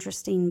an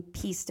interesting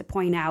piece to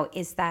point out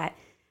is that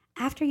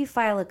after you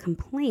file a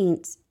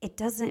complaint, it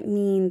doesn't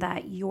mean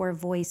that your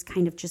voice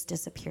kind of just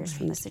disappears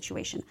from the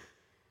situation.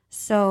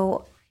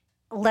 So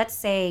let's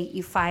say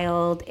you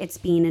filed, it's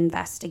being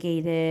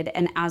investigated,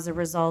 and as a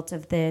result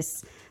of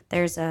this,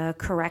 there's a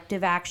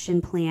corrective action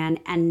plan,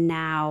 and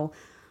now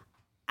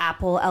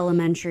Apple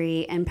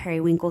Elementary and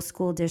Periwinkle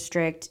School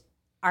District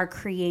are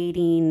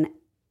creating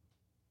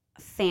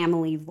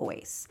family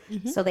voice.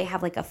 So they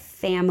have like a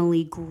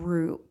family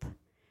group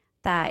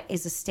that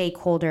is a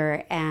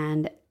stakeholder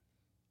and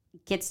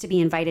gets to be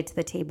invited to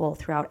the table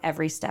throughout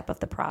every step of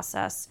the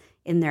process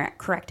in their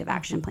corrective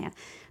action plan.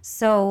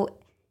 So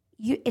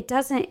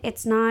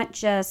it's not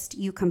just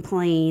you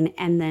complain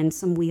and then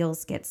some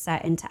wheels get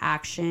set into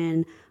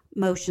action,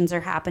 motions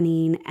are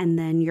happening, and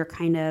then you're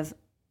kind of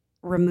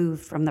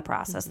removed from the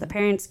process. The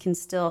parents can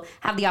still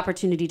have the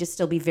opportunity to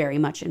still be very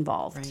much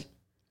involved. Right.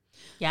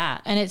 Yeah,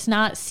 and it's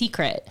not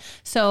secret.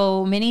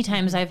 So many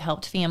times I've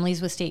helped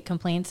families with state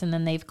complaints, and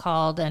then they've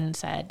called and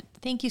said,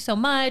 thank you so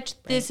much.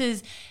 Right. This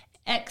is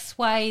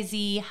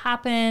XYZ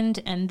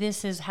happened, and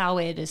this is how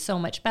it is so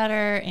much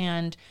better,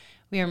 and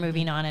we are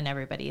moving on, and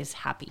everybody is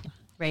happy,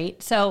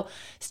 right? So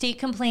state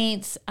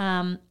complaints,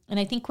 and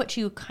I think what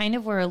you kind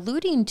of were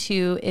alluding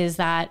to is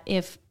that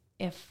if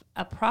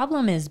a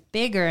problem is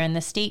bigger and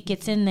the state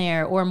gets in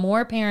there or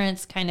more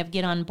parents kind of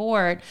get on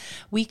board,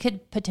 we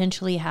could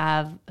potentially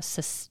have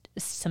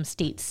some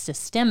state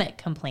systemic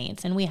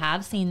complaints. And we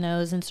have seen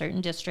those in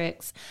certain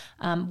districts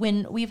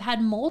when we've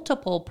had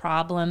multiple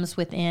problems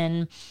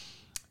within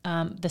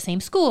the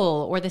same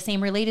school or the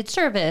same related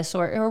service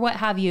or what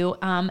have you.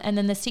 And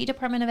then the State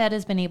Department of Ed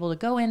has been able to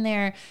go in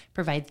there,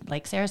 provide,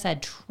 like Sarah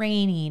said,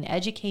 training,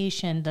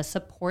 education, the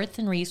supports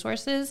and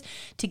resources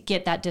to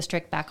get that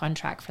district back on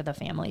track for the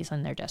families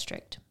in their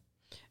district.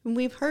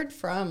 We've heard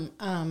from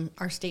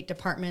our State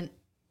Department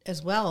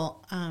as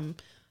well,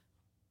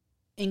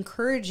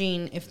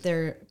 encouraging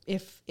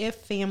if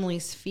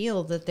families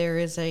feel that there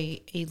is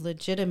a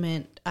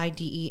legitimate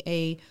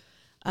IDEA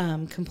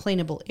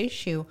complainable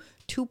issue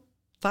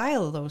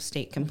file those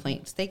state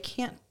complaints. They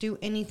can't do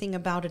anything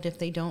about it if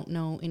they don't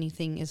know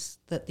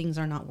that things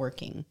are not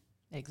working.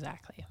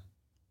 Exactly.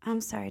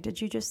 I'm sorry,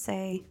 did you just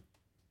say?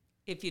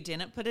 If you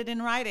didn't put it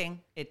in writing,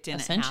 it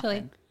didn't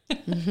Essentially.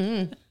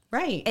 happen.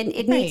 Right. And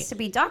it needs to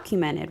be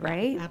documented,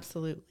 right?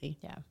 Absolutely.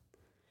 Yeah.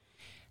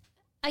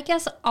 I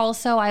guess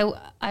also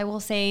I will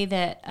say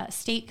that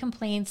state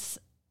complaints,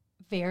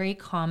 very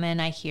common.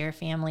 I hear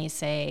families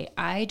say,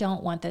 I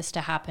don't want this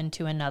to happen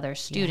to another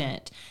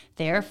student. Yeah.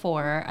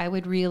 Therefore, I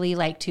would really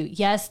like to,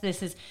 yes,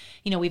 this is,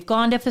 we've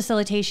gone to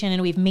facilitation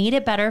and we've made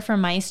it better for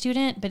my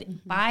student,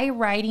 but by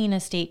writing a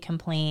state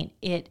complaint,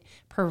 it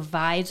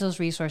provides those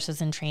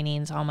resources and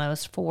trainings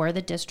almost for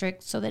the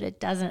district so that it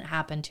doesn't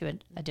happen to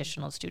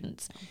additional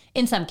students.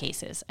 In some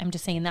cases, I'm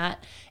just saying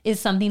that is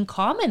something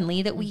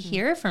commonly that we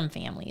hear from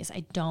families.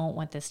 I don't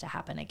want this to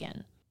happen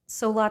again.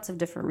 So lots of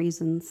different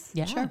reasons.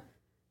 Yeah. Sure.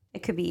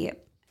 It could be,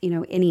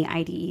 any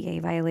IDEA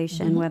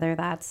violation, whether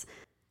that's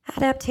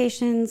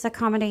adaptations,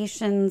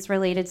 accommodations,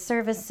 related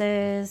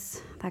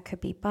services. That could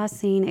be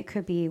busing. It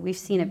could be, we've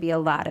seen it be a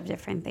lot of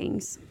different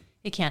things.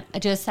 It can't.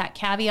 Just that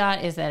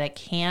caveat is that it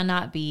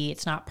cannot be,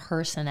 it's not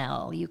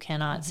personnel. You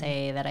cannot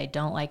say that I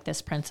don't like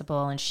this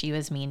principal and she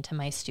was mean to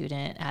my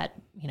student at,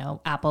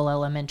 Apple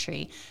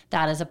Elementary.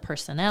 That is a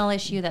personnel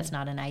issue. That's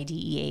not an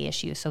IDEA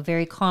issue. So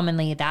very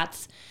commonly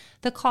that's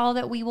the call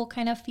that we will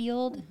kind of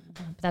field.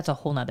 But that's a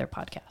whole nother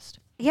podcast.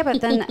 Yeah,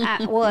 but then,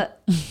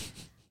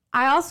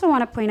 I also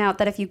want to point out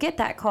that if you get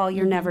that call,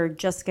 you're never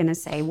just going to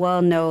say,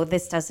 well, no,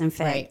 this doesn't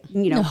fit.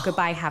 Right.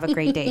 Goodbye, have a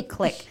great day,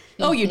 click.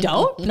 Oh, you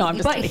don't? No, I'm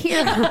just But kidding.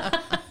 here,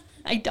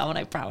 I don't,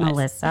 I promise.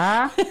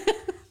 Melissa,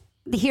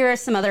 here are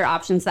some other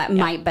options that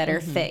might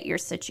better fit your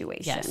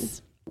situation.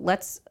 Yes.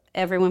 Let's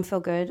everyone feel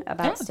good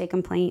about state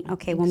complaint.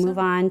 Okay, we'll move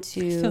on I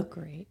feel to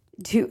great.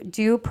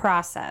 due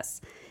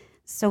process.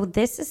 So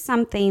this is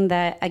something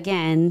that,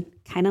 again,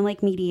 kind of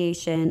like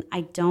mediation,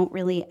 I'm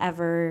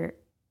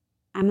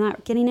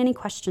not getting any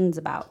questions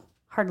about,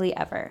 hardly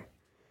ever.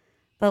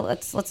 But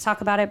let's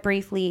talk about it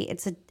briefly.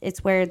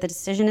 It's where the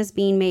decision is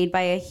being made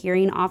by a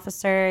hearing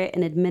officer,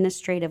 an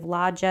administrative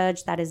law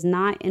judge that is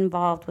not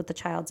involved with the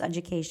child's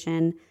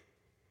education.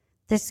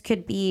 This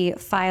could be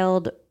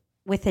filed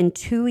within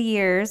 2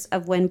 years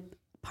of when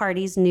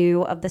parties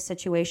knew of the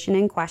situation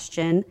in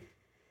question.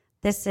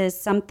 This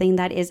is something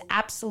that is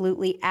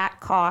absolutely at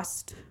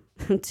cost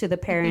to the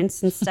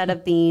parents instead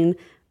of being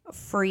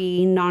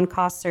free,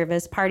 non-cost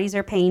service. Parties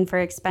are paying for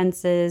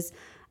expenses,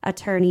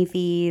 attorney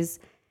fees,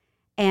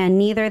 and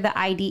neither the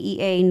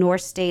IDEA nor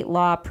state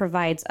law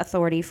provides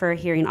authority for a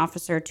hearing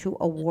officer to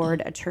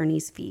award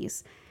attorney's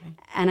fees.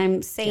 And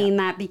I'm saying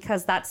that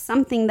because that's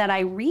something that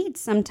I read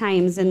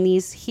sometimes in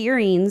these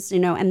hearings,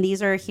 and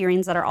these are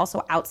hearings that are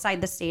also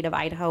outside the state of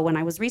Idaho. When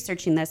I was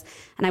researching this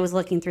and I was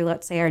looking through,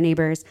 let's say, our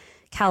neighbors,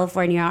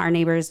 California, our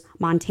neighbors,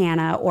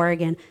 Montana,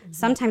 Oregon,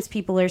 sometimes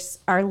people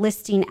are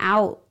listing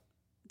out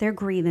their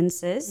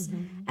grievances,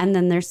 and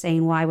then they're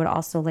saying, well, I would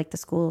also like the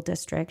school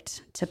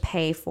district to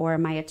pay for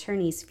my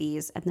attorney's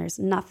fees, and there's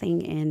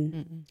nothing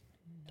in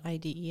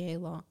IDEA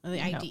law, the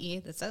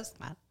IDEA that says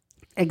that.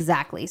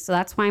 Exactly. So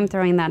that's why I'm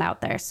throwing that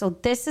out there. So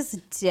this is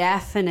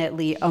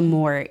definitely a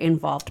more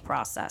involved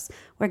process.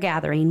 We're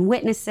gathering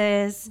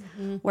witnesses,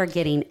 we're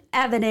getting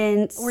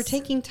evidence. We're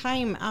taking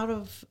time out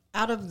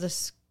of the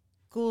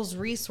school's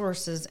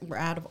resources,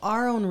 out of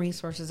our own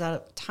resources, out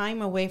of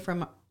time away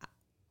from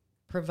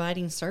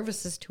providing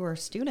services to our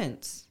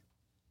students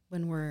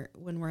when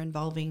we're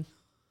involving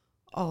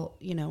all,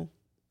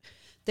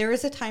 there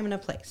is a time and a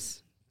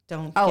place.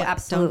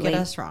 Absolutely. Don't get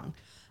us wrong.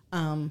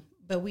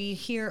 But we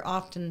hear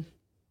often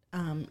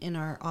in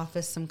our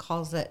office some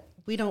calls that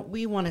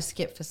we want to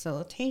skip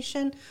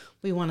facilitation.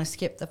 We want to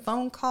skip the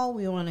phone call.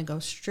 We want to go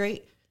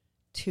straight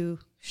to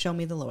show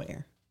me the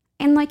lawyer.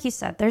 And like you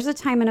said, there's a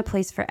time and a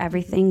place for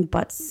everything,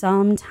 but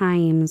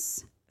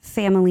sometimes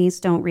families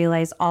don't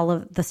realize all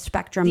of the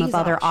spectrum These of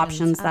other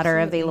options that are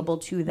absolutely. available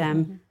to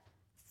them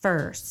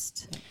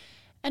first.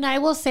 And I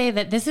will say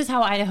that this is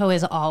how Idaho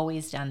has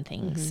always done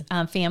things.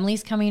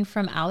 Families coming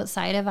from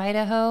outside of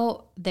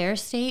Idaho, their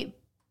state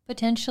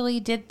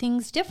potentially did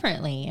things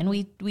differently. And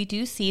we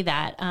do see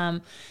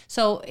that.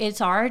 So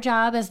it's our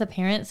job as the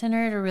Parent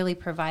Center to really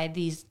provide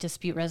these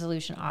dispute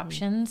resolution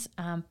options.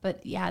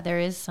 But yeah, there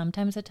is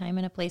sometimes a time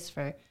and a place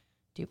for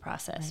due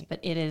process, but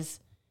it is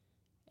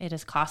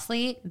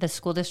costly. The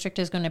school district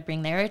is going to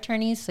bring their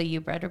attorneys, so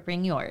you better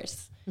bring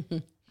yours.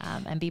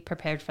 And be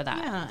prepared for that.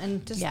 Yeah,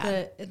 and just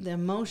the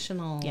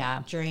emotional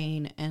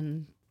drain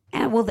and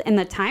And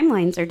the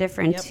timelines are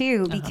different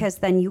too, because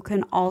then you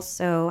can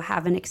also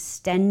have an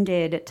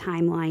extended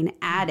timeline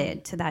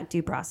added to that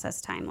due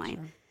process timeline.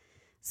 Sure.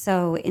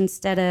 So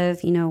instead of,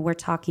 we're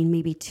talking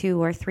maybe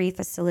 2 or 3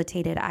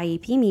 facilitated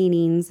IEP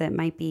meetings, it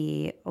might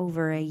be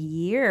over a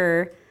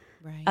year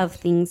of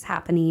things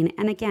happening.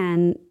 And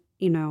again,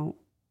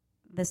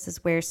 this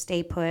is where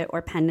stay put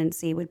or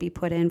pendency would be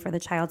put in for the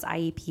child's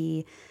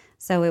IEP.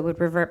 So it would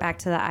revert back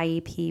to the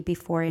IEP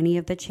before any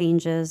of the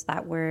changes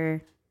that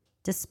we're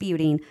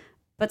disputing.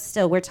 But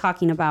still, we're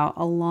talking about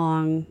a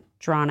long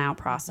drawn out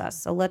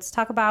process. So let's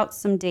talk about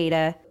some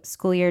data.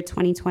 School year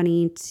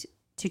 2020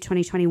 to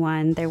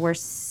 2021, there were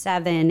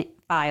 7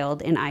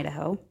 filed in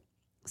Idaho,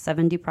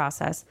 7 due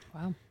process.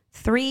 Wow.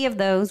 3 of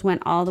those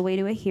went all the way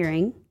to a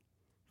hearing.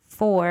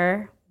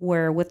 4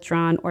 were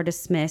withdrawn or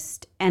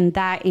dismissed, and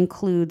that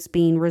includes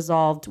being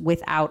resolved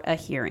without a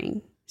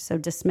hearing. So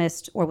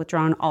dismissed or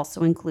withdrawn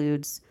also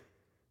includes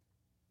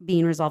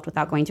being resolved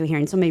without going to a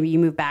hearing. So maybe you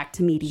move back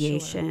to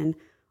mediation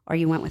or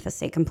you went with a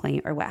state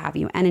complaint or what have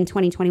you. And in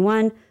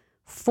 2021,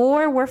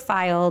 4 were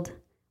filed,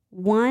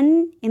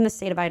 1 in the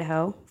state of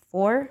Idaho,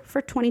 4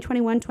 for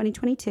 2021,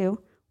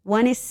 2022.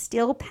 1 is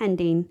still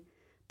pending,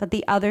 but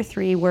the other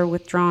 3 were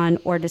withdrawn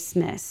or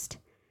dismissed.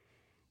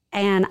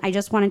 And I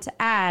just wanted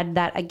to add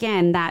that,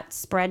 again, that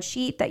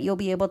spreadsheet that you'll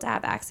be able to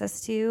have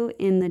access to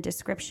in the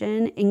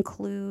description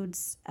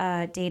includes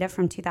data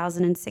from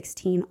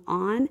 2016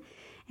 on.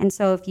 And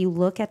so if you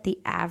look at the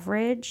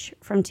average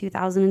from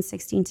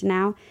 2016 to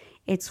now,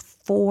 it's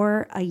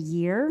 4 a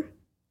year,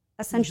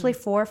 essentially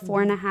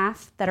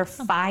 4.5 that are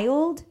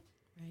filed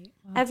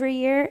every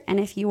year. And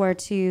if you were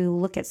to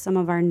look at some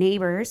of our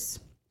neighbors,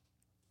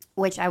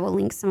 which I will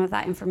link some of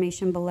that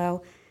information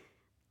below,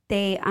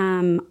 they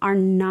are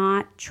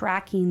not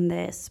tracking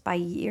this by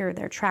year.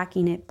 They're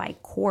tracking it by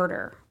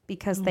quarter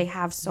because they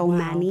have so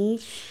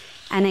many,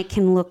 and it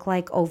can look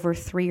like over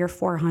 300 or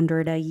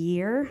 400 a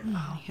year.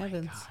 Oh my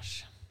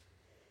gosh.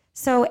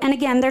 So, and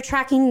again, their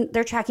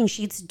tracking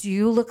sheets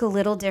do look a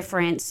little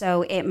different.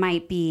 So it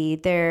might be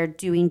they're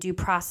doing due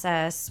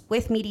process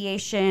with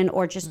mediation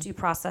or just due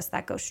process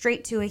that goes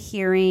straight to a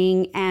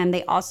hearing. And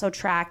they also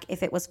track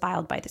if it was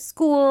filed by the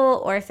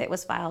school or if it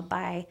was filed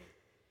by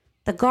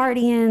the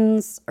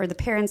guardians or the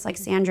parents like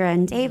Sandra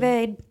and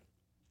David.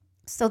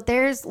 So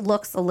theirs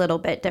looks a little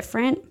bit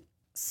different.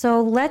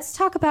 So let's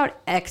talk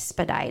about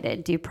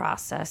expedited due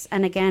process.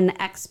 And again,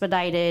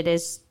 expedited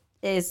is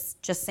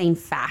just saying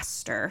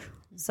faster.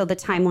 So the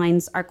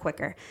timelines are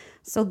quicker.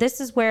 So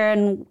this is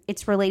where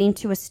it's relating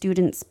to a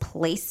student's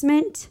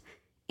placement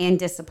and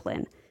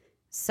discipline.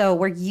 So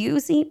we're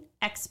using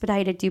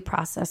expedited due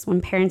process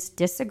when parents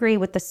disagree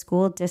with the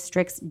school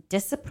district's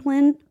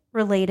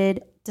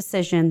discipline-related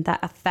decision that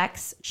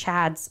affects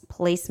Chad's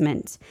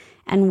placement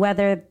and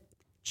whether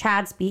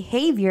Chad's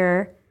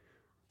behavior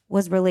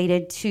was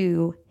related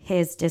to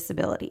his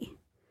disability.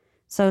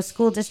 So a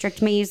school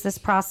district may use this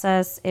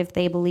process if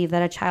they believe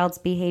that a child's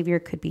behavior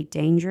could be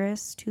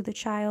dangerous to the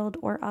child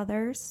or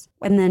others.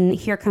 And then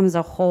here comes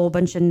a whole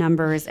bunch of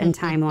numbers and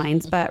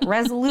timelines. But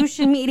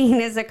resolution meeting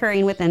is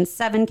occurring within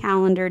 7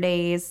 calendar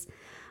days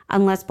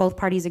unless both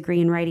parties agree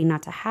in writing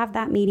not to have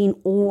that meeting.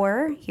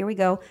 Or, here we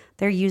go,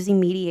 they're using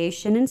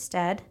mediation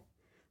instead.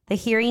 The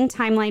hearing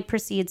timeline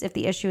proceeds if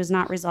the issue is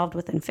not resolved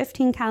within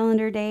 15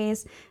 calendar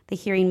days. The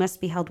hearing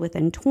must be held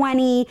within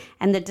 20,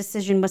 and the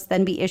decision must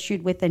then be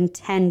issued within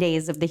 10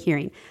 days of the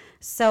hearing.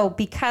 So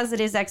because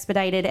it is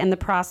expedited and the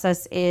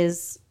process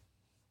is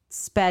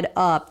sped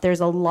up,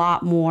 there's a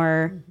lot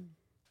more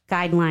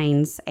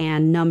guidelines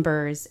and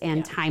numbers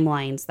and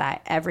timelines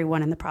that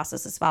everyone in the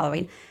process is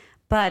following.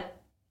 But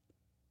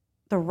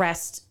the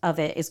rest of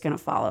it is going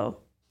to follow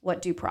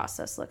what due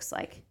process looks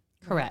like.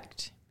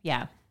 Correct.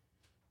 Yeah.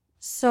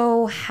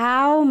 So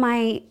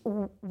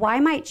why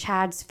might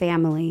Chad's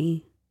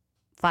family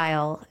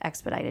file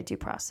expedited due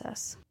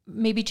process?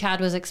 Maybe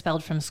Chad was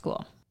expelled from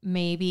school.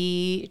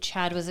 Maybe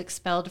Chad was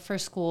expelled for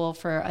school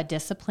for a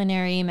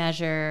disciplinary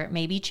measure.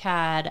 Maybe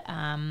Chad,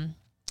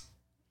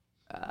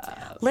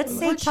 let's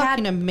say We're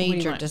talking Chad, a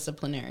major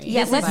disciplinary.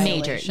 Yeah, this is let's-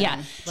 major.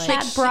 Yeah.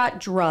 Chad brought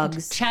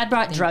drugs. Chad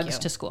brought drugs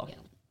you. to school.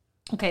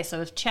 Okay,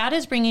 so if Chad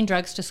is bringing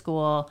drugs to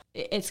school,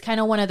 it's kind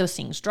of one of those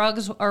things.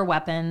 Drugs are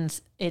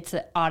weapons. It's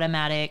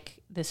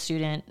automatic. The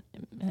student,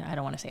 I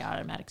don't want to say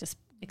automatic, just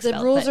expelled.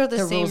 The rules but are the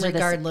same rules are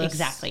regardless.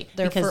 Exactly.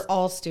 They're because for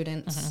all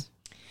students.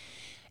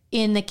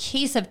 in the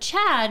case of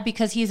Chad,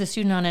 because he's a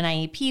student on an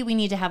IEP, we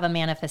need to have a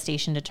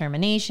manifestation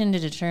determination to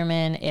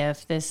determine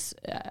if this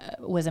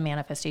was a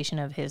manifestation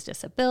of his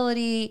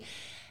disability.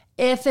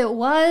 If it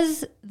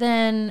was,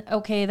 then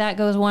okay, that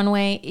goes one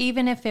way.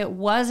 Even if it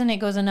wasn't, it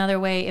goes another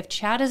way. If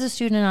Chad is a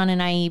student on an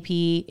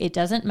IEP, it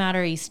doesn't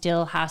matter. He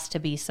still has to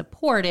be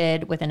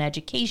supported with an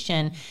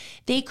education.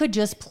 They could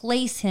just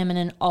place him in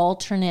an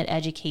alternate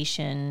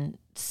education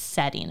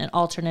setting, an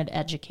alternate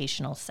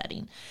educational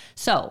setting.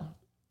 So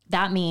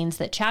that means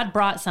that Chad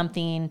brought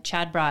something,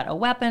 Chad brought a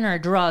weapon or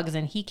drugs,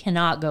 and he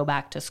cannot go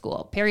back to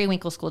school.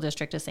 Periwinkle School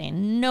District is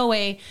saying, no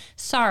way,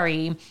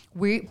 sorry,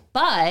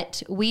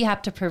 but we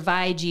have to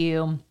provide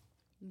you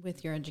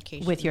With your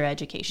education.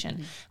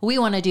 Mm-hmm. We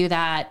want to do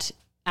that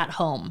at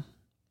home.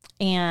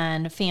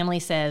 And family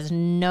says,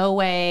 no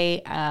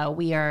way,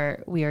 we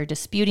are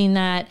disputing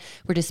that.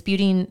 We're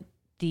disputing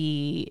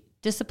the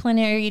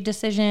disciplinary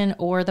decision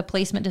or the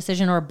placement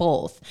decision or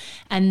both.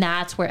 And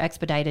that's where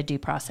expedited due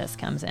process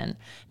comes in.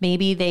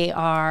 Maybe they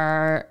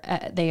are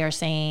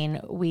saying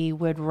we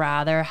would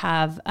rather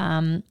have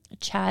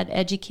Chad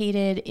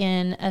educated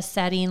in a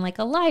setting like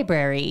a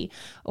library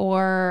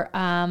or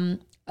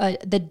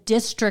the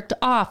district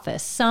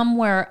office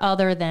somewhere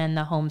other than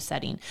the home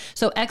setting.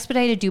 So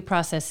expedited due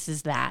process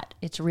is that.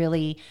 It's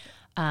really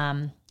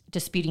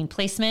disputing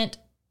placement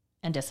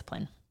and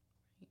discipline,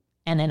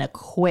 and then a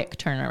quick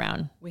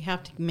turnaround. We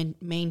have to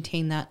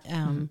maintain that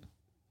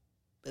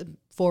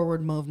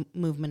forward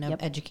movement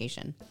of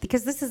education.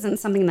 Because this isn't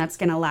something that's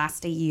going to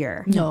last a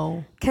year.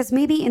 No. Because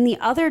maybe in the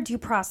other due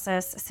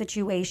process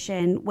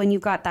situation, when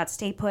you've got that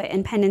stay put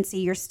and pendency,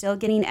 you're still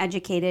getting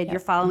educated. You're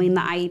following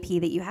the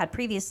IEP that you had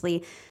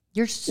previously.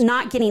 You're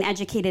Not getting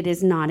educated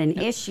is not an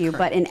issue,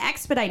 but in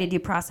expedited due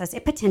process,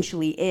 it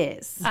potentially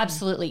is.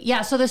 Absolutely.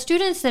 Yeah. So the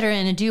students that are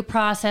in a due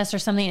process or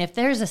something, if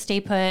there's a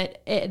stay put,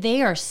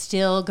 they are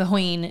still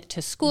going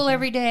to school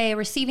every day,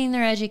 receiving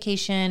their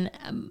education,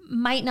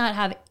 might not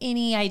have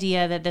any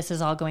idea that this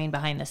is all going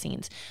behind the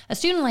scenes. A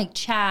student like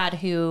Chad,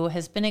 who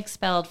has been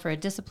expelled for a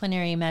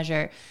disciplinary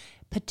measure,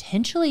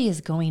 potentially is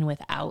going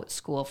without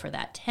school for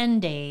that 10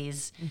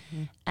 days.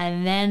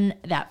 And then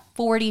that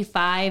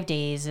 45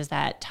 days is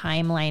that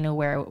timeline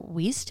where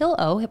we still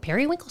owe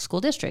Periwinkle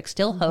School District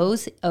still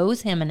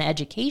owes him an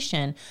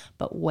education,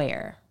 but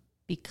where?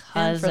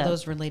 Because and for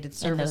those related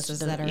services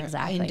that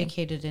are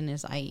indicated in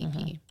his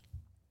IEP.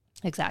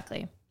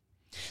 Exactly.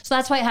 So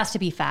that's why it has to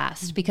be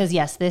fast, because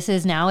yes, this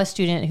is now a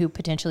student who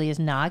potentially is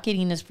not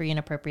getting this free and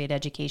appropriate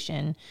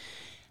education,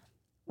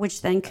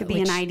 which then could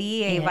be an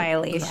IDEA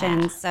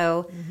violation.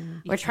 So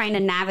we're trying to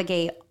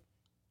navigate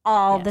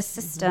all the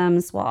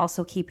systems while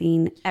also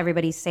keeping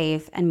everybody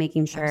safe and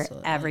making sure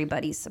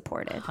everybody's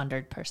supported.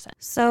 100%.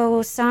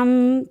 So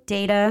some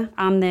data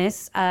on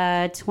this,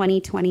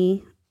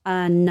 2020,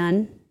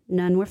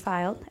 none were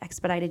filed,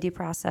 expedited due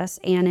process.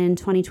 And in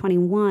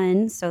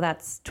 2021, so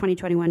that's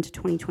 2021 to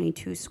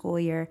 2022 school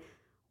year,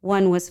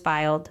 one was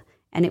filed,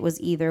 and it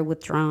was either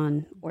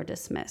withdrawn or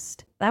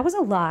dismissed. That was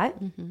a lot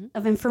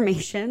of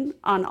information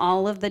on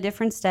all of the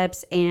different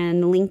steps,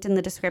 and linked in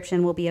the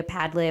description will be a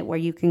Padlet where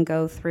you can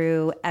go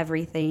through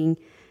everything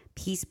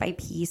piece by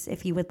piece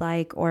if you would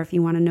like, or if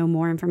you want to know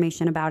more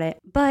information about it.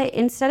 But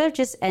instead of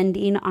just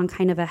ending on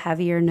kind of a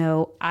heavier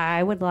note,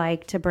 I would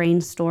like to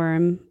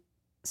brainstorm.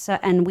 So,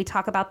 and we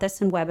talk about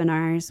this in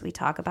webinars, we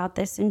talk about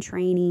this in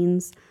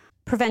trainings.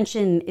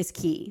 Prevention is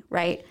key,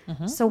 right?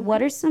 So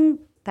what are some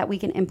that we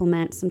can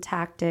implement, some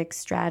tactics,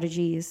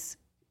 strategies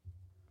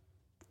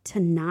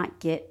to not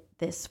get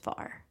this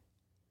far?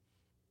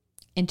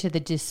 Into the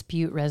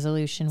dispute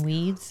resolution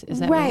weeds? Is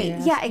that right?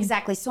 Yeah,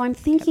 exactly. So I'm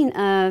thinking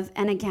of,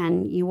 and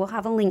again, you will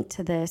have a link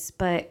to this,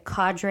 but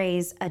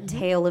Cadre's A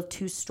Tale of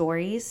Two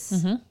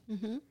Stories.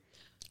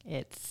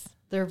 It's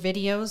their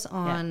videos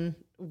on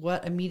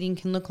what a meeting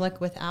can look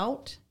like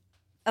without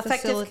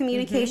effective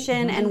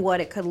communication and what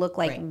it could look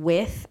like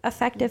with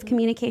effective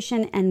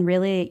communication, and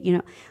really, you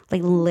know,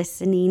 like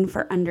listening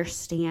for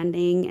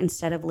understanding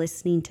instead of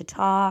listening to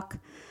talk,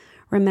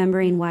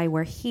 remembering why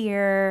we're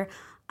here.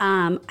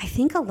 I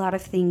think a lot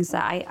of things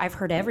that I've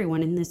heard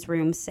everyone in this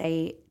room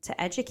say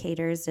to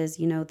educators is,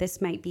 you know,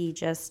 this might be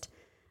just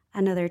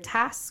another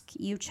task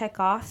you check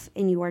off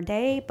in your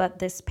day, but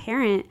this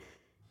parent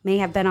may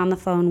have been on the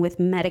phone with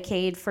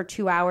Medicaid for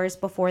 2 hours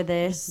before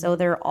this, so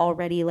they're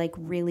already like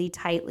really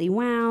tightly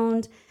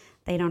wound.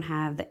 They don't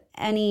have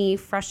any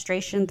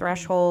frustration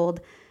threshold.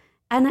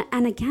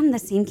 And again, the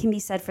same can be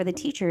said for the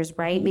teachers,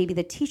 right? Maybe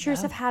the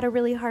teachers have had a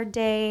really hard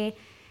day,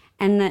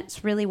 and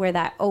that's really where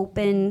that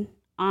open,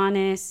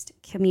 honest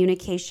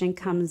communication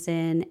comes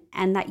in,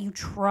 and that you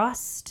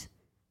trust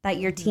that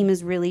your team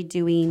is really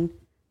doing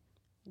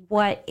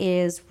what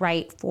is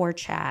right for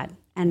Chad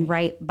and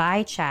right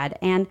by Chad.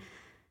 And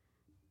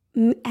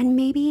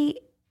maybe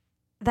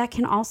that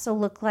can also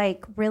look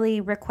like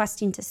really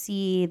requesting to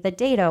see the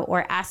data,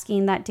 or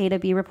asking that data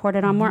be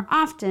reported on more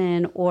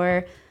often,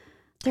 or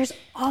there's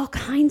all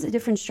kinds of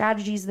different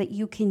strategies that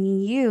you can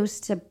use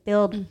to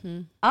build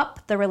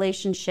up the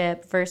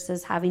relationship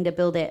versus having to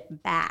build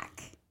it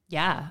back.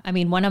 Yeah. I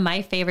mean, one of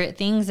my favorite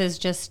things is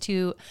just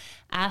to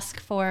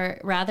ask for,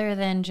 rather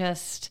than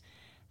just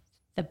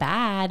the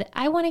bad,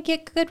 I want to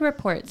get good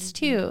reports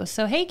too.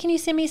 So, hey, can you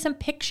send me some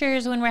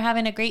pictures when we're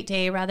having a great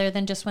day rather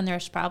than just when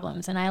there's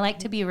problems? And I like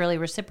to be really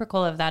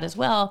reciprocal of that as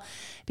well,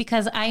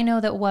 because I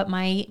know that what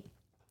my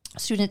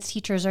students'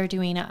 teachers are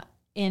doing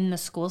in the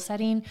school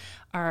setting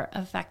are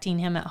affecting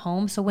him at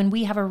home. So when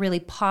we have a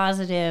really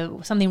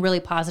positive, something really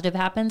positive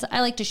happens,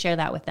 I like to share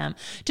that with them,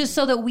 just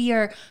so that we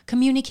are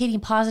communicating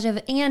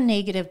positive and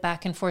negative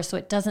back and forth. So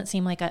it doesn't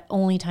seem like the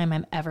only time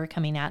I'm ever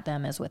coming at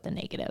them is with the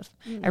negative.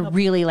 I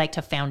really like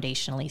to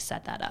foundationally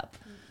set that up.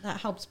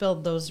 That helps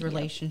build those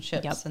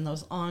relationships and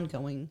those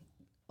ongoing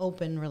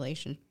open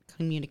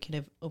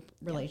communicative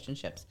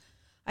relationships.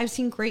 I've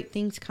seen great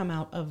things come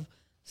out of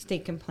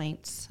state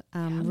complaints,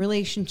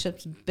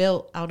 relationships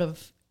built out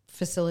of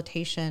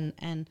facilitation,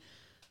 and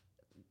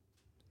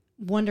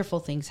wonderful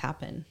things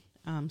happen.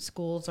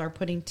 Schools are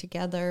putting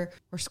together,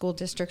 or school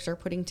districts are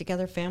putting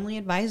together, family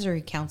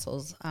advisory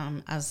councils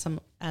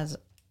as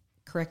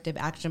corrective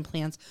action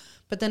plans,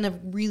 but then have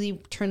really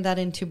turned that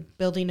into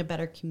building a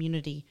better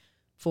community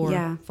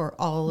for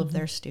all of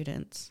their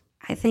students.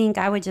 I think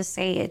I would just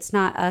say it's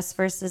not us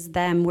versus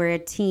them. We're a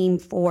team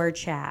for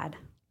Chad.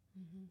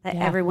 That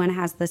Yeah. everyone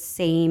has the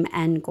same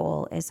end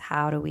goal is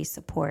how do we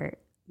support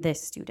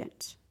this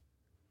student?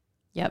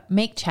 Yep.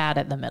 Make Chad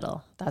at the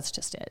middle. That's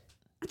just it.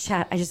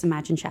 Chad, I just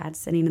imagine Chad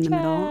sitting in the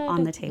middle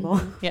on the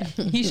table. Yeah.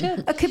 You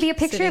should. It could be a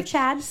picture of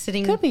Chad.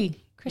 Sitting, Could be. you know,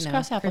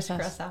 Crisscross applesauce.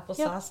 crisscross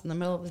applesauce in the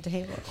middle of the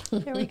table.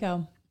 There we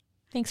go.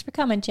 Thanks for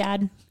coming,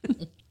 Chad.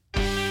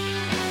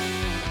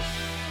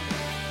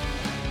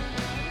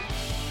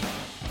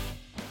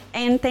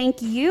 And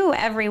thank you,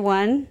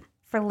 everyone,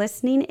 for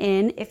listening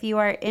in. If you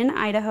are in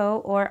Idaho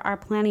or are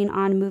planning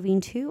on moving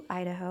to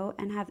Idaho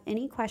and have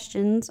any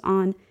questions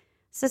on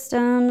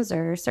systems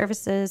or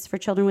services for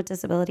children with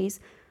disabilities,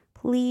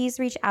 please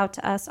reach out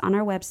to us on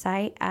our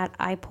website at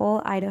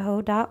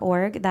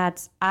ipulidaho.org.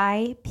 That's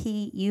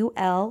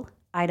IPUL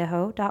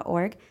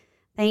Idaho.org.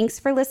 Thanks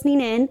for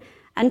listening in.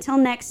 Until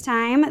next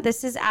time,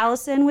 this is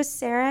Allison with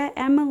Sarah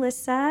and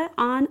Melissa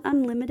on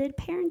Unlimited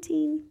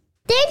Parenting.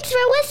 Thanks for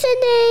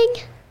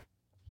listening.